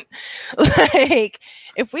important. Like,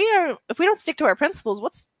 if we don't stick to our principles,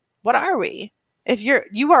 what are we? If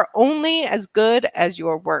you are only as good as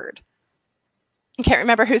your word. I can't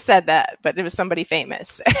remember who said that, but it was somebody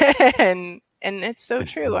famous. and it's so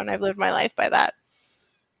true, and I've lived my life by that.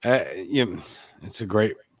 It's a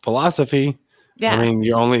great philosophy. Yeah. I mean,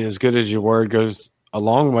 you're only as good as your word goes a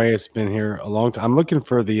long way. It's been here a long time. I'm looking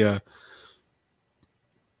for the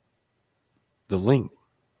link.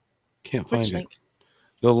 Can't find it. Link?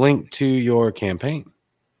 The link to your campaign.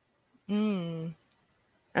 I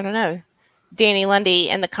don't know. Danny Lundy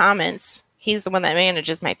in the comments. He's the one that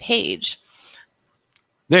manages my page.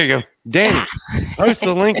 There you go. Danny, post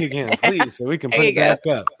the link again, please, so we can put it back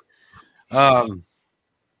up.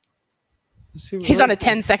 He's on a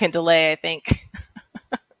 10-second delay, I think.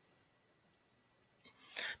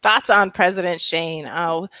 Thoughts on President Shane.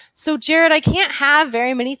 Oh, so Jared, I can't have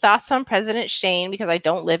very many thoughts on President Shane because I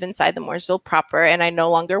don't live inside the Mooresville proper, and I no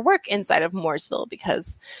longer work inside of Mooresville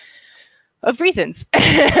because of reasons.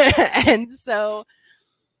 And so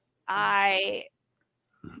I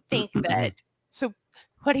think that, so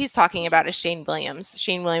what he's talking about is Shane Williams.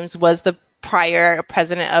 Shane Williams was the prior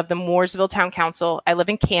president of the Mooresville Town Council. I live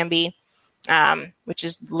in Canby, which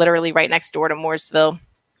is literally right next door to Mooresville.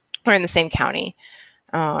 We're in the same county.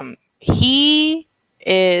 He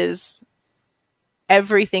is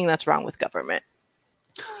everything that's wrong with government.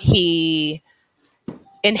 He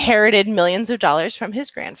inherited millions of dollars from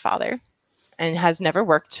his grandfather and has never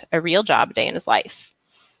worked a real job a day in his life.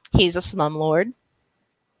 He's a slumlord.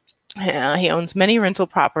 He owns many rental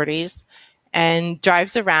properties and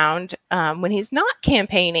drives around when he's not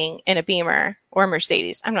campaigning in a Beamer or a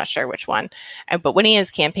Mercedes. I'm not sure which one. But when he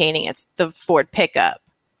is campaigning, it's the Ford pickup,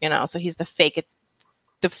 so he's the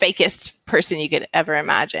fakest person you could ever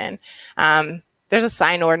imagine. There's a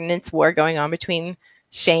sign ordinance war going on between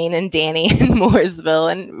Shane and Danny in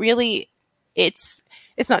Mooresville. And really, it's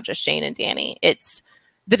not just Shane and Danny. It's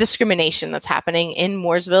the discrimination that's happening in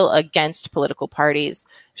Mooresville against political parties.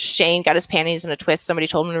 Shane got his panties in a twist. Somebody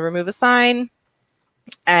told him to remove a sign.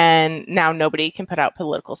 And now nobody can put out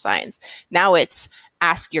political signs. Now it's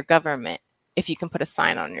ask your government if you can put a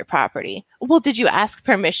sign on your property. Well, did you ask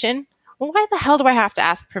permission? Well, why the hell do I have to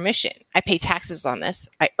ask permission? I pay taxes on this.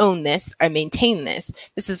 I own this. I maintain this.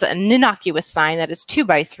 This is an innocuous sign that is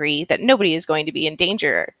 2x3 that nobody is going to be in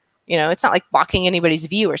danger. It's not like blocking anybody's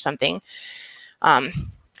view or something.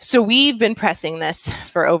 So we've been pressing this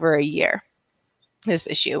for over a year, this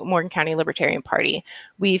issue, Morgan County Libertarian Party.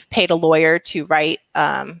 We've paid a lawyer to write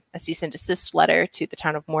a cease and desist letter to the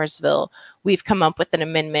town of Mooresville. We've come up with an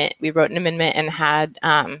amendment. We wrote an amendment and had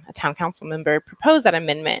a town council member propose that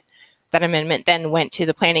amendment. That amendment then went to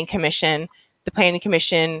the Planning Commission. The Planning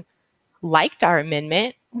Commission liked our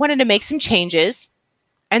amendment, wanted to make some changes,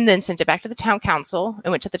 and then sent it back to the town council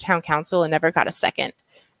and went to the town council and never got a second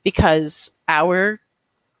because our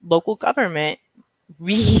local government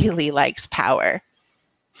really likes power.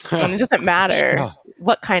 And it doesn't matter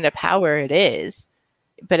what kind of power it is,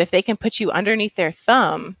 but if they can put you underneath their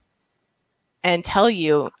thumb and tell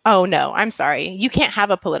you, oh no, I'm sorry, you can't have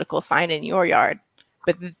a political sign in your yard,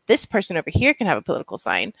 but this person over here can have a political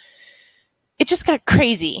sign. It just got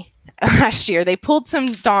crazy last year. They pulled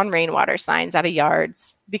some Dawn rainwater signs out of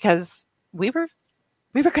yards because we were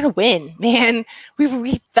going to win, man.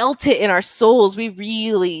 We felt it in our souls. We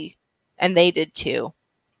really, and they did too.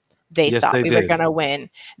 they Yes, thought they we were did. going to win.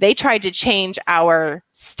 They tried to change our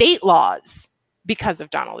state laws because of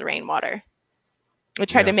Donald Rainwater. They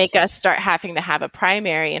tried to make us start having to have a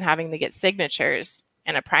primary and having to get signatures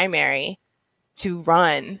in a primary to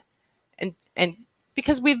run. And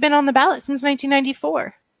because we've been on the ballot since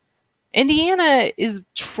 1994. Indiana is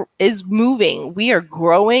moving. We are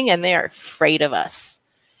growing, and they are afraid of us.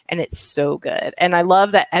 And it's so good. And I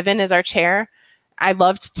love that Evan is our chair. I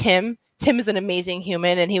loved Tim. Tim is an amazing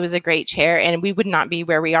human, and he was a great chair. And we would not be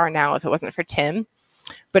where we are now if it wasn't for Tim.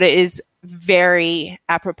 But it is very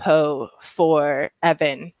apropos for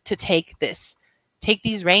Evan to take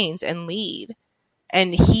these reins and lead.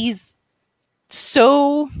 And he's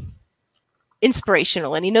so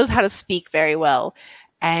inspirational, and he knows how to speak very well.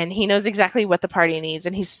 And he knows exactly what the party needs,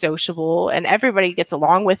 and he's sociable, and everybody gets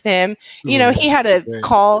along with him. You know, he had a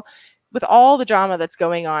call with all the drama that's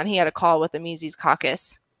going on. He had a call with the Mises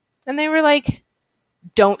caucus, and they were like,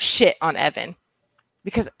 don't shit on Evan,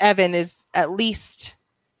 because Evan is at least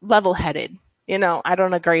level-headed. You know, I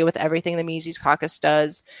don't agree with everything the Mises caucus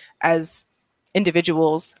does as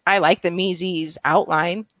individuals. I like the Mises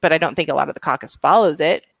outline, but I don't think a lot of the caucus follows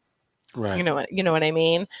it. Right. You know what I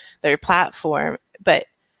mean? Their platform. But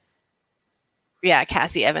yeah,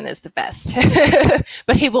 Cassie Evan is the best.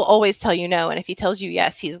 But he will always tell you no. And if he tells you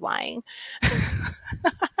yes, he's lying.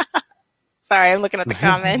 Sorry, I'm looking at the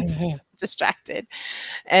comments. Distracted.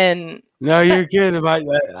 And no, you're good about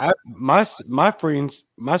that. My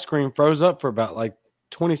screen froze up for about like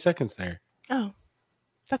 20 seconds there. Oh,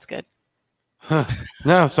 that's good. Huh.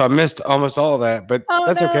 No, so I missed almost all of that, but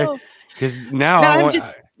that's okay. Because now I'm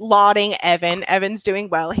just lauding Evan. Evan's doing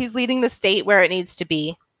well. He's leading the state where it needs to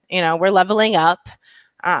be. You know, we're leveling up.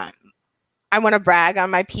 I want to brag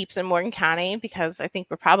on my peeps in Morgan County because I think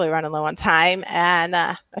we're probably running low on time. And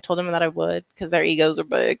I told them that I would because their egos are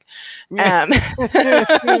big.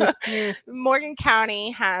 Morgan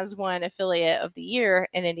County has won Affiliate of the Year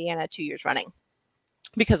in Indiana 2 years running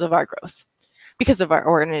because of our growth, because of our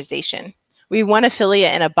organization. We won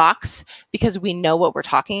Affiliate in a box because we know what we're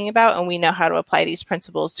talking about and we know how to apply these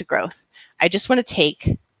principles to growth. I just want to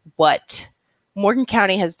take what Morgan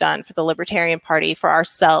County has done for the Libertarian Party for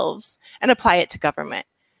ourselves and apply it to government.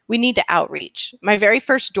 We need to outreach. My very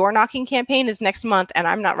first door knocking campaign is next month, and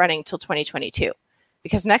I'm not running till 2022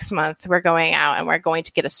 because next month we're going out and we're going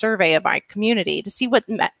to get a survey of my community to see what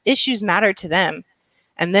issues matter to them.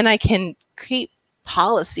 And then I can create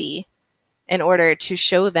policy in order to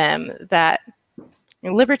show them that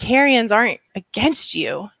libertarians aren't against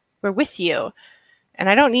you. We're with you. And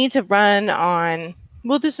I don't need to run on,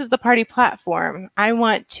 well, this is the party platform. I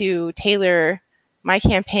want to tailor my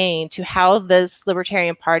campaign to how this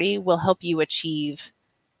Libertarian Party will help you achieve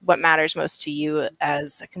what matters most to you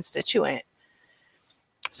as a constituent.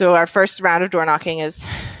 So our first round of door knocking is,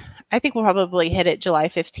 I think we'll probably hit it July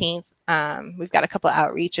 15th. We've got a couple of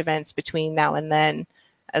outreach events between now and then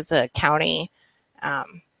as a county.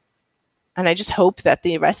 And I just hope that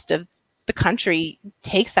the rest of the country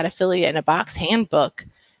takes that Affiliate in a Box handbook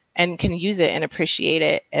and can use it and appreciate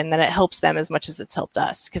it, and that it helps them as much as it's helped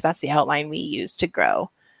us, because that's the outline we use to grow.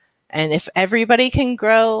 And if everybody can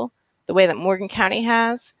grow the way that Morgan County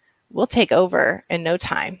has, we'll take over in no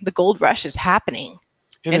time. The gold rush is happening.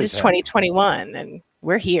 It is 2021, and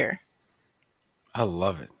we're here. I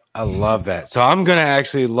love it. I love that. So I'm going to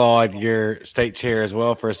actually laud your state chair as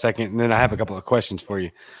well for a second, and then I have a couple of questions for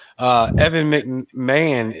you. Evan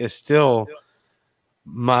McMahon is still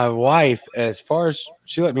my wife, as far as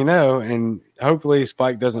she let me know, and hopefully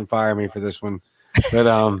Spike doesn't fire me for this one. But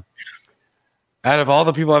out of all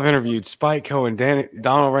the people I've interviewed, Spike Cohen,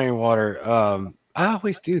 Donald Rainwater, I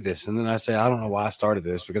always do this, and then I say I don't know why I started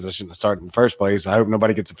this because I shouldn't have started in the first place. I hope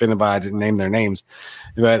nobody gets offended by I didn't name their names.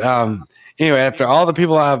 But anyway, after all the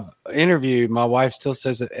people I've interviewed, my wife still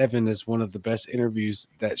says that Evan is one of the best interviews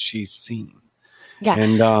that she's seen. Yeah,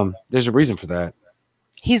 and there's a reason for that.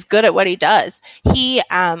 He's good at what he does. He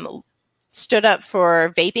stood up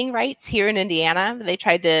for vaping rights here in Indiana. They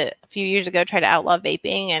a few years ago, tried to outlaw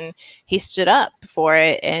vaping, and he stood up for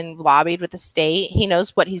it and lobbied with the state. He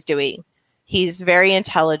knows what he's doing. He's very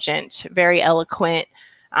intelligent, very eloquent.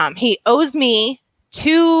 He owes me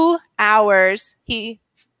 2 hours. He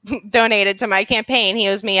donated to my campaign. He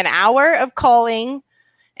owes me an hour of calling,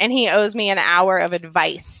 and he owes me an hour of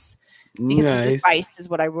advice. Because his advice is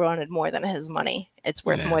what I wanted more than his money. It's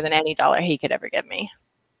worth more than any dollar he could ever give me.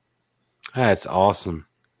 That's awesome.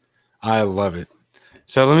 I love it.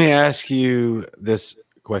 So let me ask you this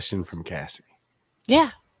question from Cassie.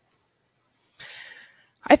 Yeah.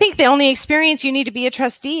 I think the only experience you need to be a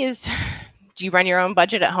trustee is, do you run your own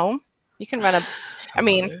budget at home? You can run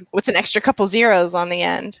what's an extra couple zeros on the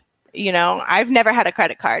end? You know, I've never had a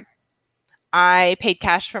credit card. I paid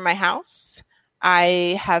cash for my house.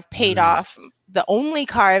 I have paid off the only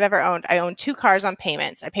car I've ever owned. I own 2 cars on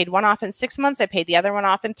payments. I paid one off in 6 months. I paid the other one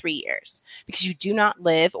off in 3 years because you do not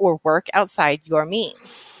live or work outside your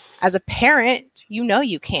means. As a parent, you know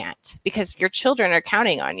you can't because your children are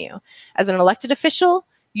counting on you. As an elected official,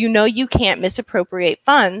 you know you can't misappropriate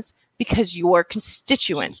funds because your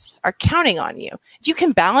constituents are counting on you. If you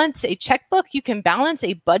can balance a checkbook, you can balance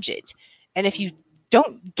a budget. And if you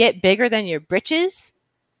don't get bigger than your britches,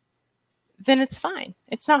 then it's fine.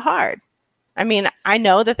 It's not hard. I mean, I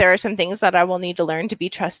know that there are some things that I will need to learn to be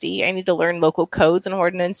trustee. I need to learn local codes and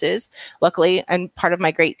ordinances. Luckily, and part of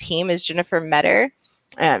my great team is Jennifer Metter.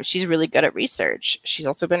 She's really good at research. She's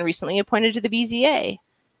also been recently appointed to the BZA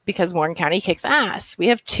because Warren County kicks ass. We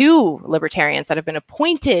have 2 libertarians that have been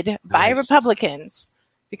appointed by Republicans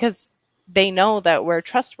because they know that we're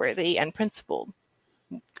trustworthy and principled.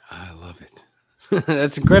 I love it.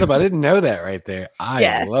 That's incredible. I didn't know that right there.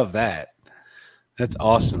 I love that. That's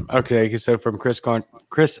awesome. Okay, so from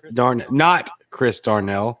not Chris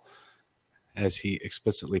Darnell, as he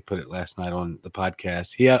explicitly put it last night on the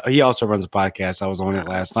podcast. He also runs a podcast. I was on it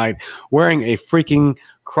last night wearing a freaking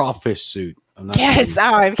crawfish suit. Yes,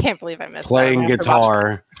 I can't believe I missed playing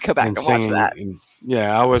guitar. Go back and watch that.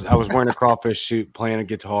 I was wearing a crawfish suit, playing a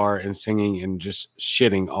guitar and singing and just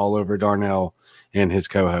shitting all over Darnell and his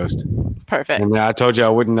co-host. Perfect. And I told you I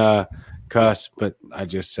wouldn't cuss, but I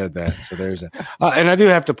just said that. So there's that. And I do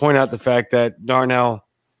have to point out the fact that Darnell,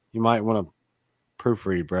 you might want to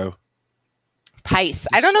proofread, bro. PICE.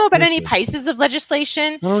 I don't know about any PICEs of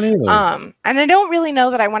legislation. I don't either. And I don't really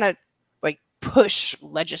know that I want to push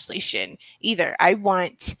legislation either. I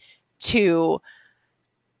want to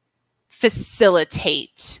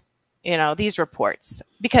facilitate, these reports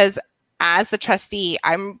because as the trustee,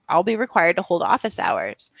 I'll be required to hold office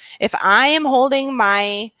hours. If I am holding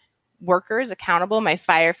my workers accountable, my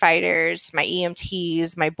firefighters, my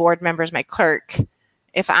EMTs, my board members, my clerk,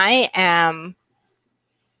 if I am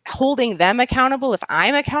holding them accountable, if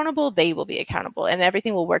I'm accountable, they will be accountable and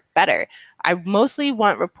everything will work better. I mostly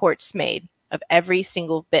want reports made of every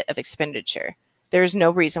single bit of expenditure. There's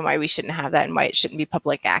no reason why we shouldn't have that and why it shouldn't be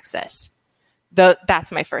public access.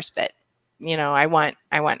 That's my first bit. I want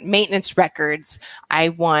maintenance records. I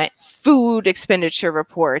want food expenditure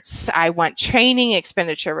reports. I want training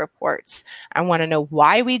expenditure reports. I want to know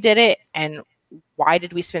why we did it and why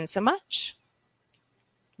did we spend so much?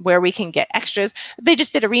 Where we can get extras. They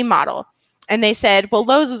just did a remodel. And they said, well,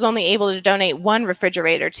 Lowe's was only able to donate 1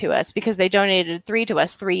 refrigerator to us because they donated 3 to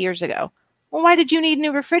us 3 years ago. Well, why did you need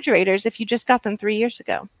new refrigerators if you just got them 3 years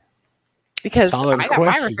ago? Because I got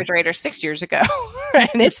my refrigerator 6 years ago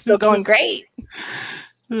and it's still going great.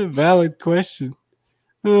 Valid question.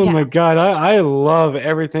 Oh my God. I love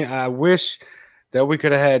everything. I wish that we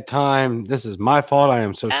could have had time. This is my fault. I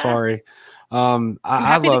am so sorry. I'm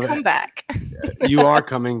happy to come back. You are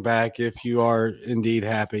coming back if you are indeed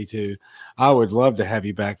happy to. I would love to have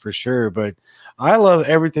you back for sure. But I love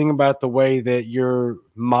everything about the way that your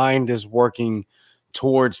mind is working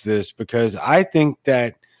towards this because I think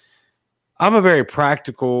that I'm a very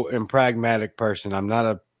practical and pragmatic person. I'm not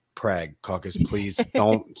a prag caucus. Please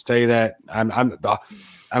don't say that.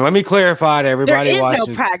 And let me clarify to everybody watching. There is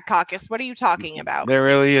no prag caucus. What are you talking about? There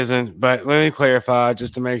really isn't. But let me clarify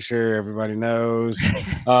just to make sure everybody knows.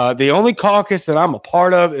 The only caucus that I'm a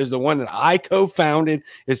part of is the one that I co-founded.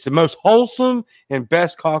 It's the most wholesome and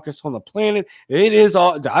best caucus on the planet. It is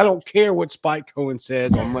all. I don't care what Spike Cohen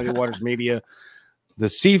says on Muddy Waters Media. The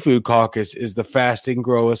Seafood Caucus is the fastest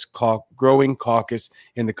growing caucus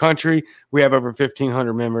in the country. We have over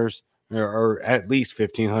 1,500 members, or at least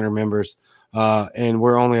 1,500 members. And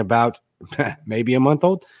we're only about maybe a month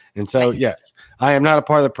old. And so, yes, I am not a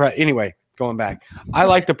part of the anyway, going back. I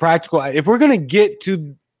like the practical. If we're going to get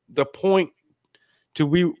to the point to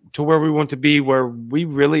where we want to be, where we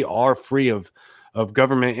really are free of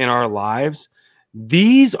government in our lives,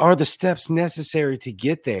 these are the steps necessary to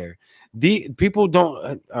get there. The people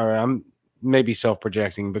don't, or I'm maybe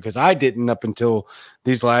self-projecting because I didn't up until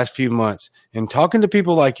these last few months. And talking to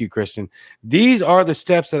people like you, Kristin, these are the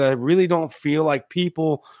steps that I really don't feel like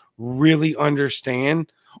people really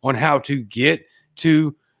understand on how to get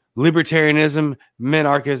to libertarianism,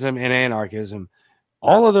 minarchism, and anarchism.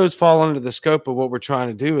 All of those fall under the scope of what we're trying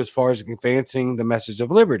to do as far as advancing the message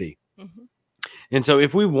of liberty. Mm-hmm. And so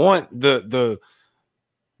if we want the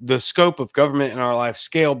scope of government in our life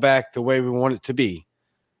scale back the way we want it to be,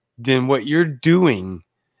 then what you're doing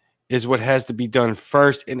is what has to be done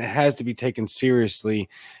first, and it has to be taken seriously.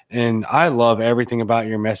 And I love everything about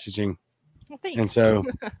your messing. Well, thanks. And so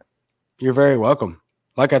you're very welcome.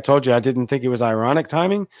 Like I told you, I didn't think it was ironic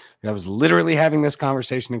timing. I was literally having this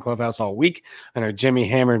conversation in Clubhouse all week. I know Jimmy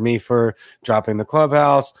hammered me for dropping the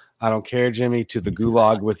Clubhouse. I don't care, Jimmy, to the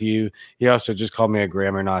gulag with you. He also just called me a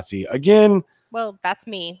grammar Nazi. Again. Well, that's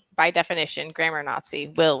me. By definition, grammar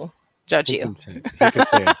Nazi will judge you. He could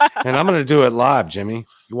say it. And I'm going to do it live, Jimmy.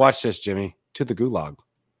 You watch this, Jimmy. To the gulag.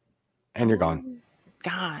 And you're gone.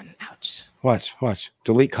 Gone. Ouch. Watch.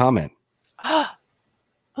 Delete comment.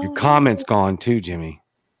 Your comment's gone too, Jimmy.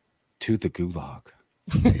 To the gulag.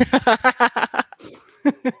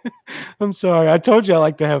 I'm sorry. I told you I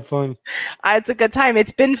like to have fun. It's a good time.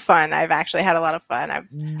 It's been fun. I've actually had a lot of fun. I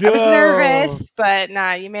was nervous, but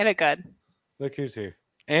nah, you made it good. Look who's here.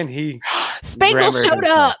 And he Spangle showed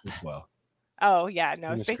up. Well. Oh, yeah.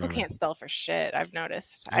 No, Spangle can't spell for shit. I've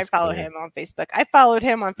noticed. I follow him on Facebook. I followed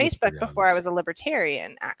him on Facebook before I was a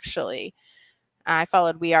libertarian, actually. I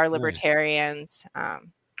followed We Are Libertarians. I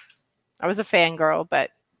was a fangirl, but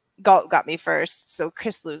Galt got me first, so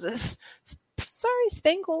Chris loses. Sorry,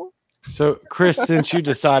 Spangle. So, Chris, since you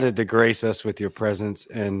decided to grace us with your presence,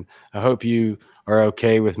 and I hope you are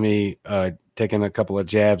okay with me taking a couple of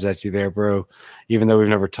jabs at you there, bro, even though we've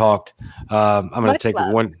never talked. I'm going to take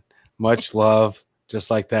much love,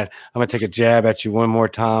 just like that. I'm going to take a jab at you one more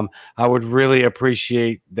time. I would really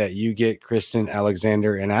appreciate that you get Kristin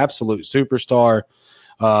Alexander, an absolute superstar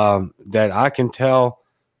that I can tell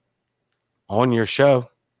on your show.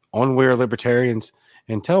 On We're Libertarians,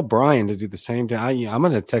 and tell Brian to do the same thing. I'm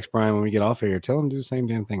going to text Brian when we get off here. Tell him to do the same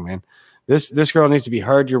damn thing, man. This girl needs to be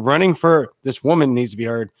heard. This woman needs to be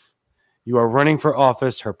heard. You are running for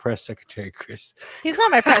office, her press secretary, Chris. He's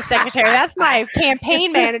not my press secretary. That's my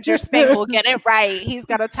campaign manager, Spangle. Get it right. He's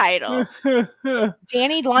got a title.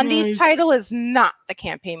 Danny Lundy's title is not the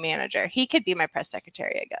campaign manager. He could be my press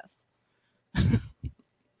secretary, I guess.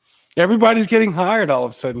 Everybody's getting hired all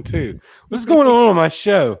of a sudden, too. What's going on my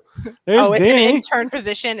show? There's it's Danny. An intern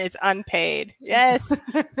position. It's unpaid. Yes.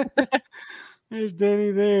 There's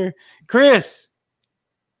Danny there. Chris,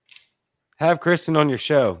 have Kristin on your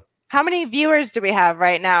show. How many viewers do we have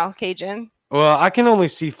right now, Cajun? Well, I can only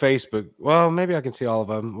see Facebook. Well, maybe I can see all of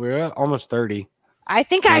them. We're at almost 30. I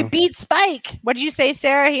think I beat Spike. What did you say,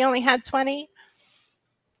 Sarah? He only had 20?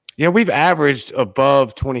 Yeah, we've averaged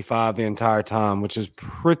above 25 the entire time, which is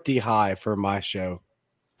pretty high for my show.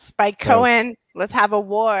 Spike Cohen, let's have a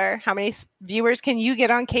war. How many viewers can you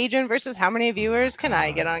get on Cajun versus how many viewers can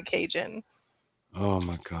I get on Cajun? Oh,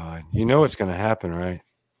 my God. You know what's going to happen, right?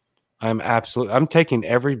 I'm taking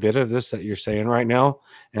every bit of this that you're saying right now,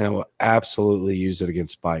 and I will absolutely use it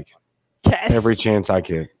against Spike. Yes. Every chance I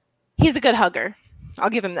get. He's a good hugger. I'll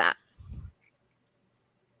give him that.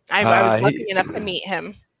 I was lucky enough to meet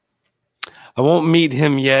him. I won't meet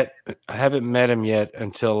him yet. I haven't met him yet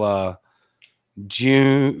until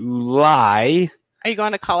July. Are you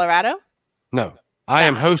going to Colorado? No. I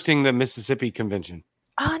am hosting the Mississippi convention.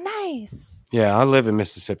 Oh, nice. Yeah, I live in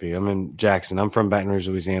Mississippi. I'm in Jackson. I'm from Baton Rouge,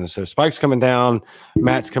 Louisiana. So Spike's coming down.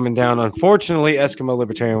 Matt's coming down. Unfortunately, Eskimo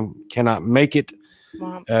Libertarian cannot make it.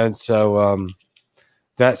 Wow. And so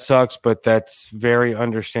that sucks, but that's very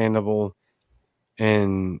understandable.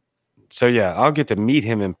 And so, yeah, I'll get to meet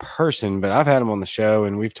him in person, but I've had him on the show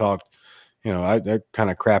and we've talked, I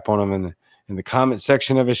kind of crap on him in the comment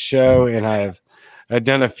section of his show. And I've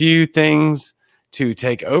done a few things to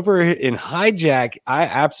take over and hijack. I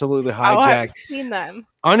absolutely hijacked. I've seen them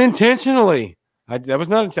unintentionally. I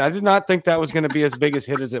did not think that was going to be as big a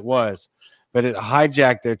hit as it was, but it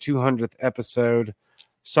hijacked their 200th episode.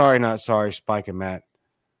 Sorry, not sorry, Spike and Matt.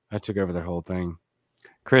 I took over their whole thing.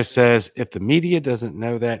 Chris says, if the media doesn't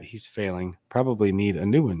know that, he's failing. Probably need a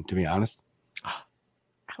new one, to be honest.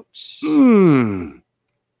 Ouch.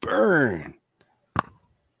 Burn.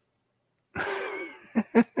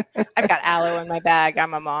 I've got aloe in my bag.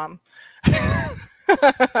 I'm a mom.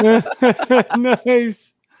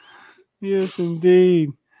 Nice. Yes,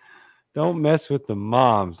 indeed. Don't mess with the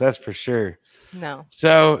moms. That's for sure. No.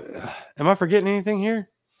 So, am I forgetting anything here?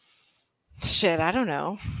 Shit, I don't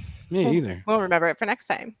know. Me either. We'll remember it for next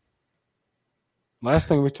time. Last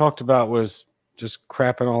thing we talked about was just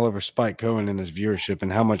crapping all over Spike Cohen and his viewership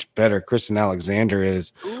and how much better Kristin Alexander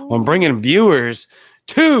is on bringing viewers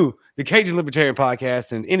to the Cajun Libertarian podcast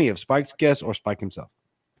than any of Spike's guests or Spike himself.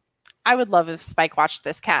 I would love if Spike watched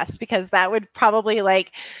this cast because that would probably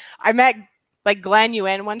I met Glenn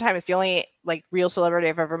Yuen one time. Is the only real celebrity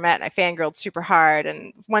I've ever met, and I fangirled super hard.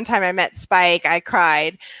 And one time I met Spike, I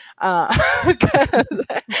cried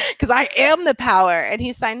because I am the power, and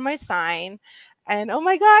he signed my sign. And oh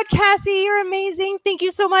my God, Cassie, you're amazing! Thank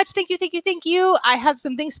you so much. Thank you. I have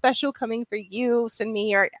something special coming for you. Send me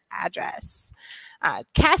your address.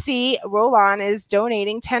 Cassie Roland is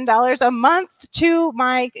donating $10 a month to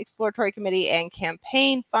my exploratory committee and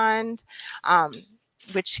campaign fund,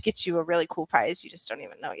 which gets you a really cool prize. You just don't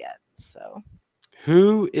even know yet. So,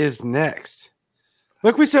 who is next?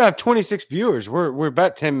 Look, we still have 26 viewers. We're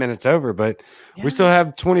about 10 minutes over, but we still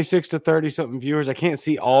have 26 to 30 something viewers. I can't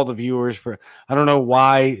see all the viewers I don't know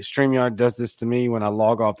why StreamYard does this to me. When I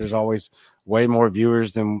log off, there's always way more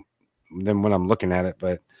viewers than when I'm looking at it.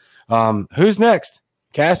 But who's next?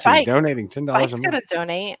 Cassie donating $10 Spike's a month. Gonna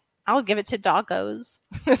donate. I'll give it to Doggos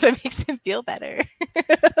if it makes him feel better.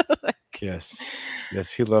 Yes,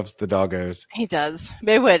 he loves the doggos. He does.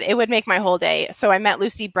 It would make my whole day. So I met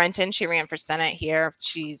Lucy Brenton. She ran for Senate here.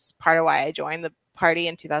 She's part of why I joined the party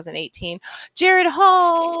in 2018. Jared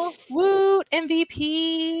Hall, woot,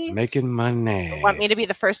 MVP. Making money. They want me to be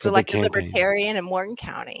the first elected Libertarian in Morgan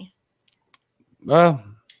County. Well,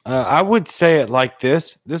 I would say it like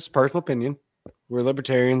this. This is personal opinion. We're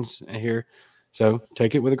Libertarians here, so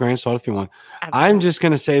take it with a grain of salt if you want. Absolutely. I'm just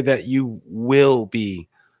going to say that you will be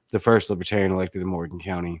the first Libertarian elected in Morgan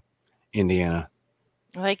County, Indiana.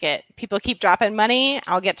 I like it. People keep dropping money.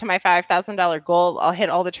 I'll get to my $5,000 goal. I'll hit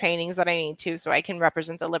all the trainings that I need to so I can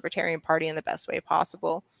represent the Libertarian Party in the best way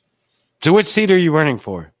possible. So which seat are you running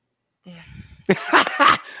for?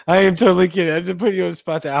 I am totally kidding. I just put you on the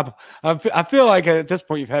spot. I feel like at this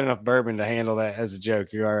point you've had enough bourbon to handle that as a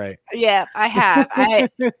joke. You're all right. Yeah, I have.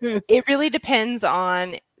 It really depends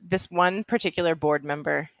on this one particular board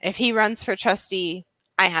member. If he runs for trustee,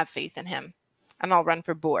 I have faith in him, and I'll run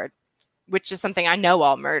for board, which is something I know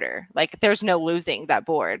I'll murder. Like, there's no losing that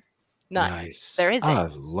board. None. Nice. There isn't. I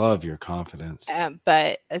love your confidence.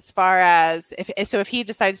 But as far as if he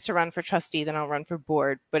decides to run for trustee, then I'll run for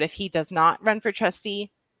board. But if he does not run for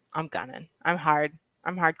trustee, I'm gunning. I'm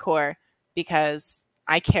hardcore because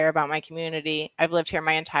I care about my community. I've lived here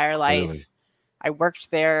my entire life. Really? I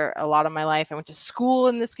worked there a lot of my life. I went to school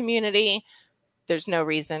in this community. There's no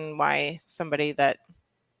reason why somebody that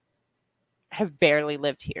has barely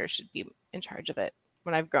lived here should be in charge of it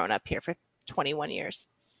when I've grown up here for 21 years.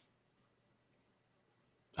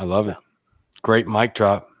 I love it. Great mic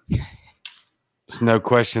drop. There's no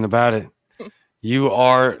question about it. You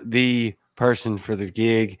are the person for the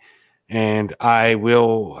gig, and I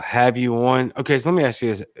will have you on. Okay, so let me ask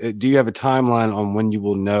you this. Do you have a timeline on when you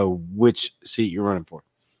will know which seat you're running for?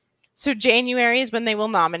 So January is when they will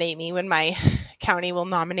nominate me, when my county will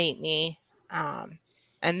nominate me.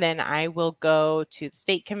 And then I will go to the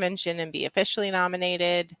state convention and be officially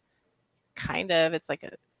nominated. It's like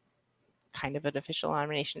a kind of an official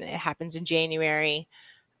nomination. It happens in January.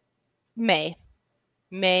 May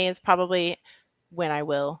is probably when I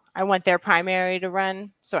want their primary to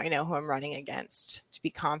run, so I know who I'm running against, to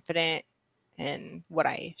be confident in what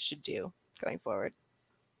I should do going forward.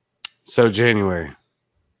 So January.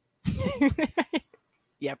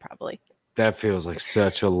 Yeah, probably. That feels like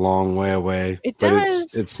such a long way away. It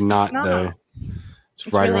does. But it's not though. It's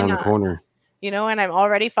right really around the corner. And I'm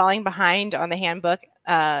already falling behind on the handbook.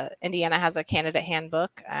 Indiana has a candidate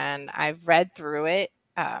handbook, and I've read through it.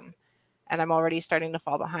 And I'm already starting to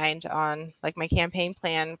fall behind on like my campaign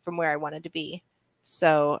plan from where I wanted to be.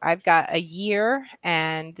 So I've got a year,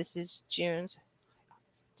 and this is June's.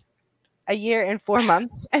 A year and 4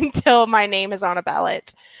 months until my name is on a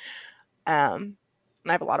ballot. And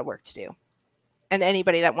I have a lot of work to do. And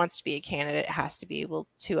anybody that wants to be a candidate has to be able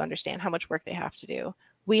to understand how much work they have to do.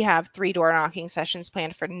 We have 3 door knocking sessions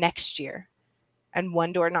planned for next year and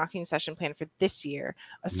 1 door knocking session planned for this year.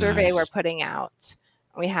 A survey we're putting out.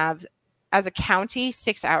 We have, as a county,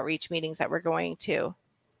 6 outreach meetings that we're going to.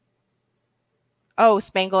 Oh,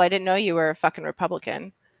 Spangle, I didn't know you were a fucking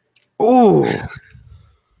Republican. Ooh.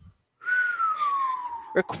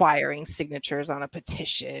 Requiring signatures on a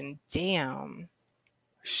petition. Damn.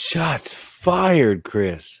 Shots fired,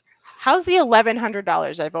 Chris. How's the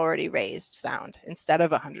 $1,100 I've already raised sound instead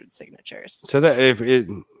of 100 signatures? So that I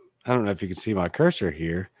don't know if you can see my cursor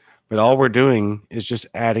here, but all we're doing is just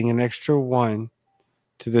adding an extra 1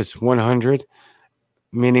 to this 100,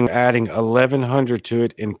 meaning adding 1,100 to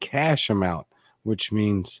it in cash amount, which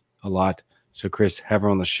means a lot. So Chris, have her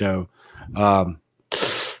on the show.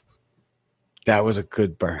 That was a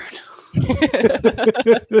good burn.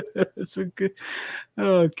 It's a good.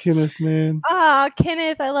 Oh, Kenneth, man. Oh,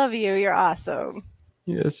 Kenneth, I love you. You're awesome.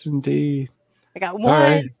 Yes, indeed. I got 1.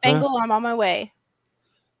 Right. Spangle, I'm on my way.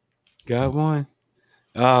 Got 1.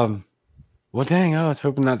 Well, dang, I was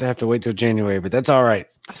hoping not to have to wait till January, but that's all right.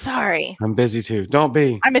 I'm sorry. I'm busy too. Don't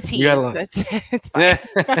be. I'm a team, so it's fine.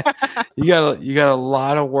 You got a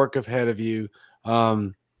lot of work ahead of you.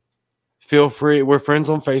 feel free. We're friends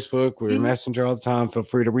on Facebook. We're Mhm. Messenger all the time. Feel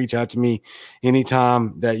free to reach out to me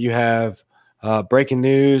anytime that you have breaking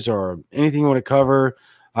news or anything you want to cover.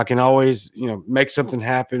 I can always, make something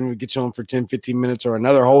happen. We get you on for 10, 15 minutes or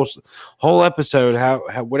another whole episode.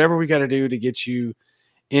 How whatever we got to do to get you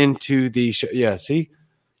into the show. Yeah, see,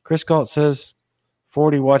 Chris Galt says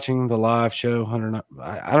 40 watching the live show. 100.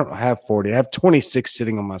 I don't have 40. I have 26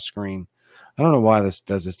 sitting on my screen. I don't know why this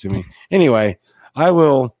does this to me. Anyway, I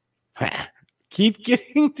will keep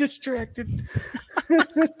getting distracted.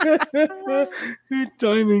 Good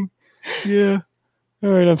timing. Yeah. All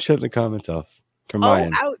right, I'm shutting the comments off from my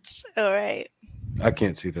end. Ouch. All right. I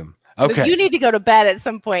can't see them. Well, Okay. you need to go to bed at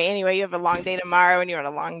some point anyway. You have a long day tomorrow and you're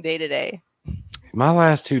on a long day today. My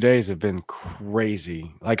last 2 days have been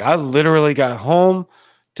crazy. Like, I literally got home,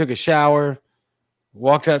 took a shower,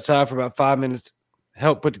 walked outside for about 5 minutes,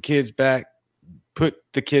 helped put the kids back, put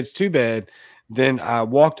the kids to bed. Then I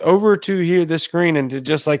walked over to this screen and did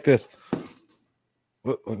just like this.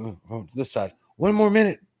 This side. One more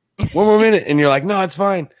minute. And you're like, no, it's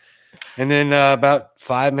fine. And then about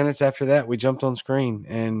 5 minutes after that, we jumped on screen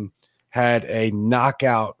and had a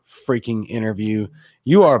knockout freaking interview.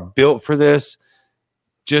 You are built for this.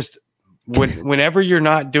 Just whenever you're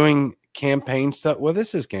not doing campaign stuff. Well,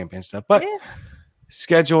 this is campaign stuff, but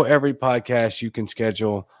schedule every podcast you can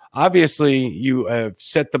schedule. Obviously, you have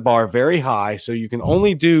set the bar very high, so you can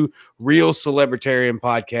only do real Celebritarian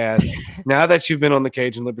podcasts. Now that you've been on the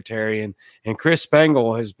Cajun Libertarian, and Chris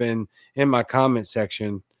Spangle has been in my comment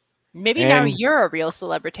section. Maybe now you're a real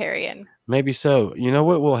Celebritarian. Maybe so. You know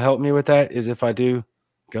what will help me with that is if I do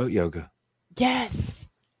goat yoga. Yes.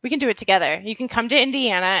 We can do it together. You can come to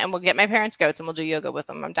Indiana and we'll get my parents' goats and we'll do yoga with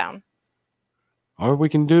them. I'm down. Or we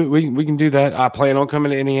can do we can do that. I plan on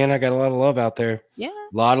coming to Indiana. I got a lot of love out there. Yeah.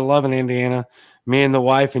 A lot of love in Indiana. Me and the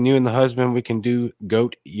wife and you and the husband, we can do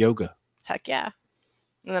goat yoga. Heck yeah.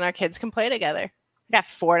 And then our kids can play together. We got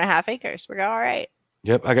 4.5 acres. We're all right.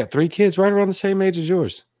 Yep. I got 3 kids right around the same age as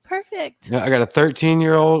yours. Perfect. Yeah, I got a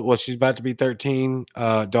 13-year-old. Well, she's about to be 13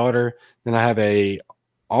 daughter. Then I have a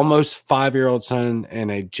almost 5-year-old son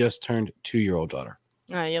and a just turned 2-year-old daughter.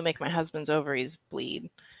 Oh, you'll make my husband's ovaries bleed.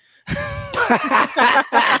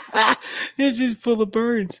 It's just full of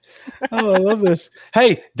burns. Oh, I love this.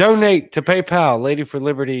 Hey, donate to PayPal, Lady for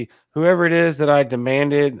Liberty, whoever it is that I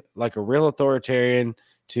demanded, like a real authoritarian,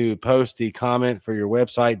 to post the comment for your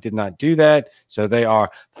website did not do that. So they are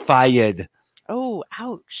fired. Oh,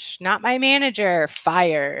 ouch. Not my manager.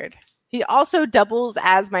 Fired. He also doubles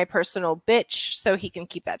as my personal bitch, so he can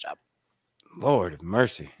keep that job. Lord of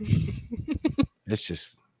mercy. It's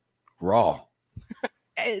just raw.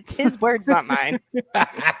 It's his words, not mine.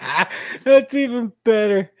 That's even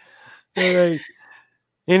better. All right.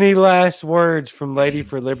 Any last words from Lady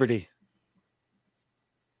for Liberty?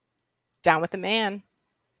 Down with the man.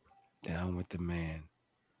 Down with the man.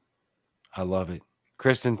 I love it.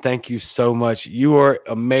 Kristin, thank you so much. You are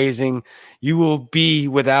amazing. You will be,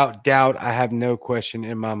 without doubt, I have no question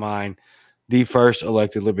in my mind, the first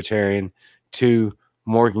elected libertarian to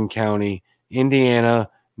Morgan County, Indiana.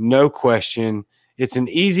 No question. It's an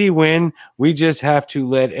easy win. We just have to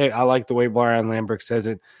let it. I like the way Brian Lambert says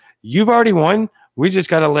it. You've already won. We just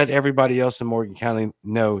got to let everybody else in Morgan County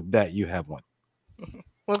know that you have won.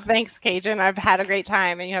 Well, thanks, Cajun. I've had a great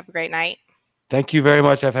time, and you have a great night. Thank you very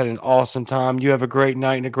much. I've had an awesome time. You have a great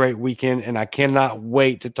night and a great weekend, and I cannot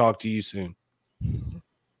wait to talk to you soon.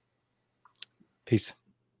 Peace.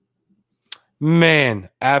 Man,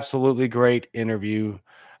 absolutely great interview.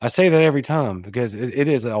 I say that every time because it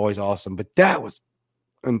is always awesome, but that was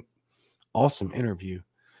an awesome interview.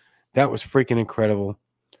 That was freaking incredible.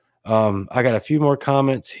 I got a few more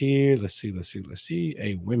comments here. Let's see.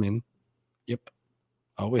 A women. Yep.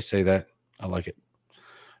 I always say that. I like it.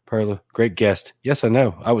 Perla, great guest. Yes, I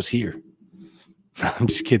know. I was here. I'm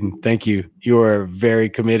just kidding. Thank you. You are a very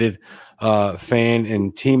committed fan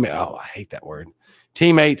and teammate. Oh, I hate that word.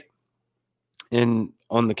 Teammate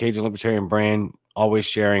on the Cajun Libertarian brand, always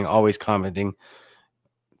sharing, always commenting.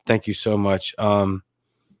 Thank you so much.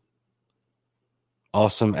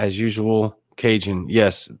 Awesome as usual. Cajun.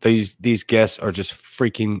 Yes, these guests are just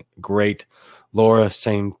freaking great. Lori,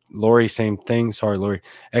 same thing. Sorry, Lori.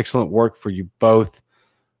 Excellent work for you both.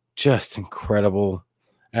 Just incredible.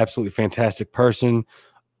 Absolutely fantastic person.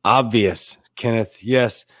 Obvious, Kenneth.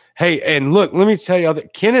 Yes. Hey, and look, let me tell you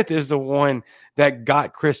that Kenneth is the one that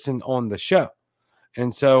got Kristin on the show.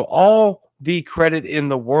 And so all the credit in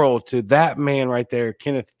the world to that man right there,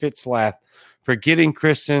 Kenneth Fitzlath, for getting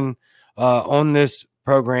Kristin on this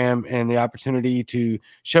program and the opportunity to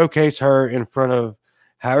showcase her in front of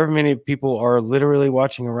however many people are literally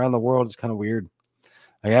watching around the world. Is kind of weird.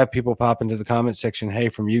 I have people pop into the comment section. Hey,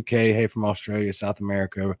 from UK. Hey, from Australia, South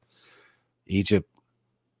America, Egypt.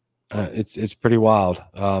 It's pretty wild.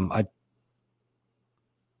 I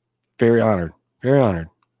very honored.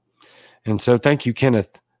 And so thank you,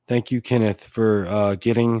 Kenneth. Thank you, Kenneth, for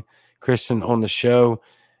getting Kristin on the show.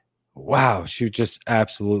 Wow, she was just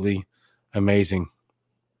absolutely amazing.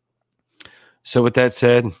 So with that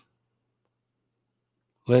said,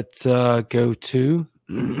 let's go to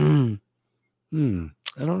I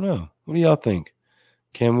don't know. What do y'all think?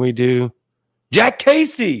 Can we do Jack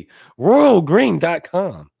Casey,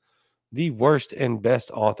 royalgreen.com, the worst and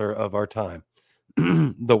best author of our time.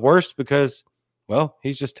 The worst because, well,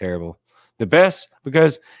 he's just terrible. The best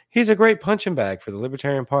because he's a great punching bag for the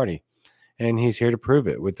Libertarian Party. And he's here to prove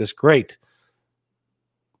it with this great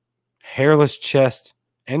hairless chest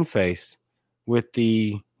and face with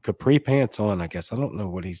the capri pants on, I guess. I don't know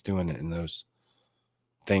what he's doing in those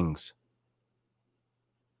things.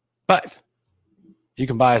 But you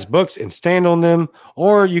can buy his books and stand on them,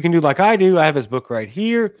 or you can do like I do. I have his book right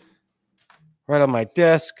here, right on my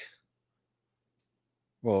desk.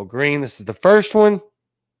 Well, green. This is the first one.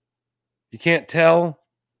 You can't tell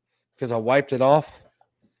because I wiped it off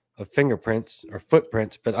of fingerprints or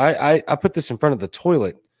footprints, but I put this in front of the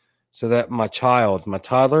toilet so that my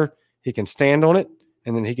toddler, he can stand on it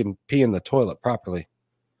and then he can pee in the toilet properly.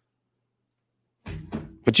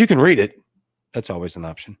 But you can read it. That's always an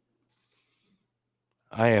option.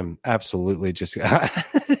 I am absolutely just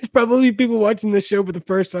there's probably people watching this show for the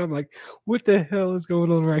first time like, what the hell is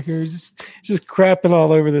going on right here? Just crapping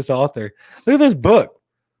all over this author. Look at this book.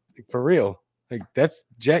 Like, for real. Like, that's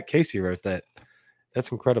Jack Casey wrote that.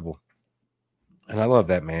 That's incredible. And I love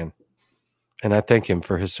that man. And I thank him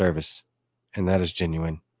for his service. And that is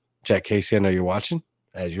genuine. Jack Casey, I know you're watching,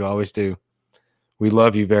 as you always do. We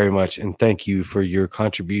love you very much. And thank you for your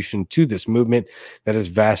contribution to this movement that is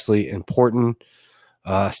vastly important.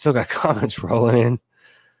 Still got comments rolling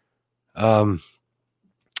in.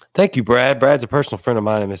 Thank you, Brad. Brad's a personal friend of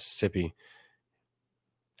mine in Mississippi.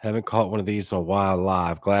 Haven't caught one of these in a while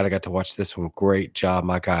live. Glad I got to watch this one. Great job,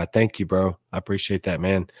 my guy. Thank you, bro. I appreciate that,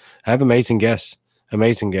 man. I have amazing guests.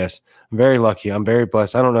 Amazing guests. I'm very lucky. I'm very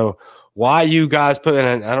blessed. I don't know why you guys put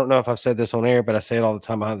in. I don't know if I've said this on air, but I say it all the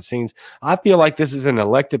time behind the scenes. I feel like this is an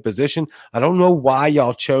elected position. I don't know why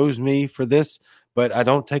y'all chose me for this, but I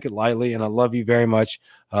don't take it lightly, and I love you very much.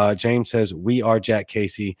 James says, we are Jack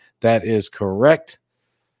Casey. That is correct.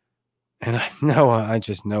 And I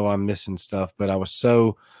just know I'm missing stuff, but I was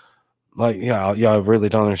so like, y'all really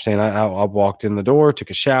don't understand. I walked in the door,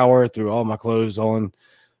 took a shower, threw all my clothes on,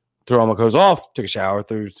 threw all my clothes off, took a shower,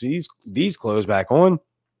 threw these clothes back on,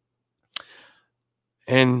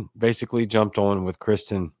 and basically jumped on with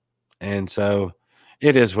Kristin. And so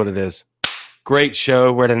it is what it is. Great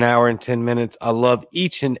show. We're at an hour and 10 minutes. I love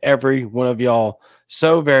each and every one of y'all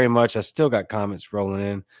so very much. I still got comments rolling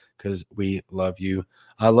in because we love you.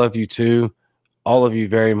 I love you too. All of you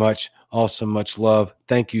very much. Also much love.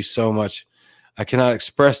 Thank you so much. I cannot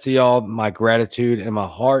express to y'all my gratitude and my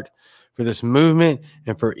heart for this movement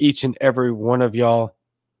and for each and every one of y'all.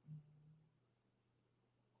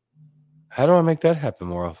 How do I make that happen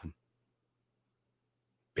more often?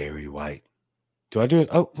 Barry White. Do I do it?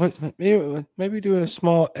 Oh, maybe do a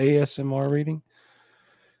small ASMR reading.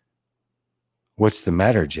 What's the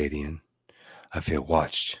matter, Jadian? I feel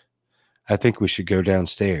watched. I think we should go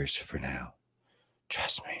downstairs for now.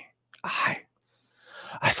 Trust me, I'd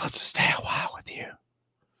love to stay a while with you.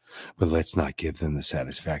 But let's not give them the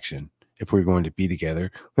satisfaction. If we're going to be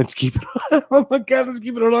together, let's keep it. Oh my God, let's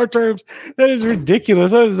keep it on our terms. That is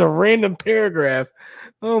ridiculous. That is a random paragraph.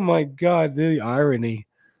 Oh my God, the irony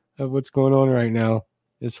of what's going on right now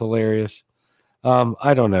is hilarious.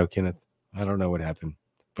 I don't know, Kenneth. I don't know what happened,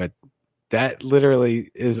 but that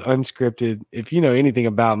literally is unscripted. If you know anything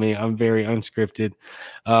about me, I'm very unscripted.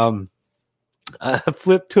 I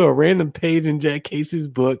flipped to a random page in Jack Casey's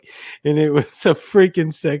book, and it was a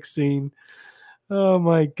freaking sex scene. Oh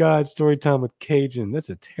my God, story time with Cajun. That's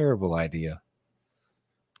a terrible idea.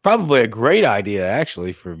 Probably a great idea,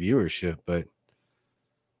 actually, for viewership, but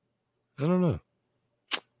I don't know.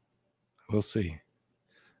 We'll see.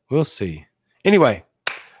 We'll see. Anyway,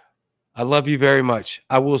 I love you very much.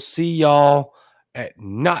 I will see y'all at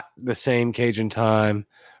not the same Cajun time,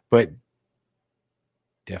 but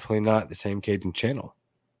definitely not the same Cajun channel,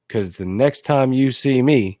 because the next time you see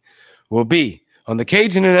me will be on the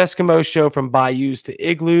Cajun and Eskimo show from Bayous to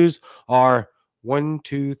Igloos, our 1,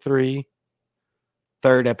 2, 3,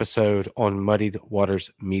 third episode on Muddied Waters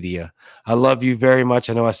Media. I love you very much.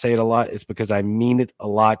 I know I say it a lot. It's because I mean it a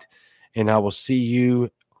lot. And I will see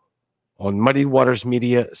you on Muddy Waters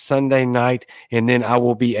Media Sunday night. And then I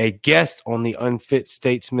will be a guest on the Unfit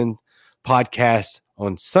Statesman podcast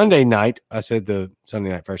on Sunday night. I said the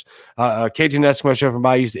Sunday night first. Cajun Eskimo Show from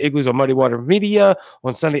Bayous to Igloos on Muddy Water Media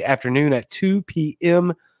on Sunday afternoon at 2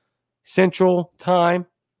 p.m. Central Time.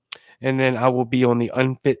 And then I will be on the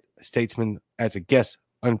Unfit Statesman as a guest,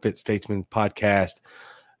 Unfit Statesman podcast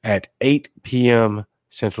at 8 p.m.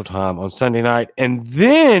 Central Time on Sunday night. And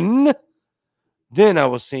then I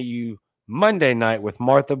will see you Monday night with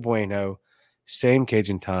Martha Bueno. Same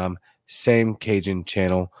Cajun time, same Cajun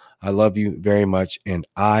channel. I love you very much, and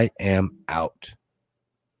I am out.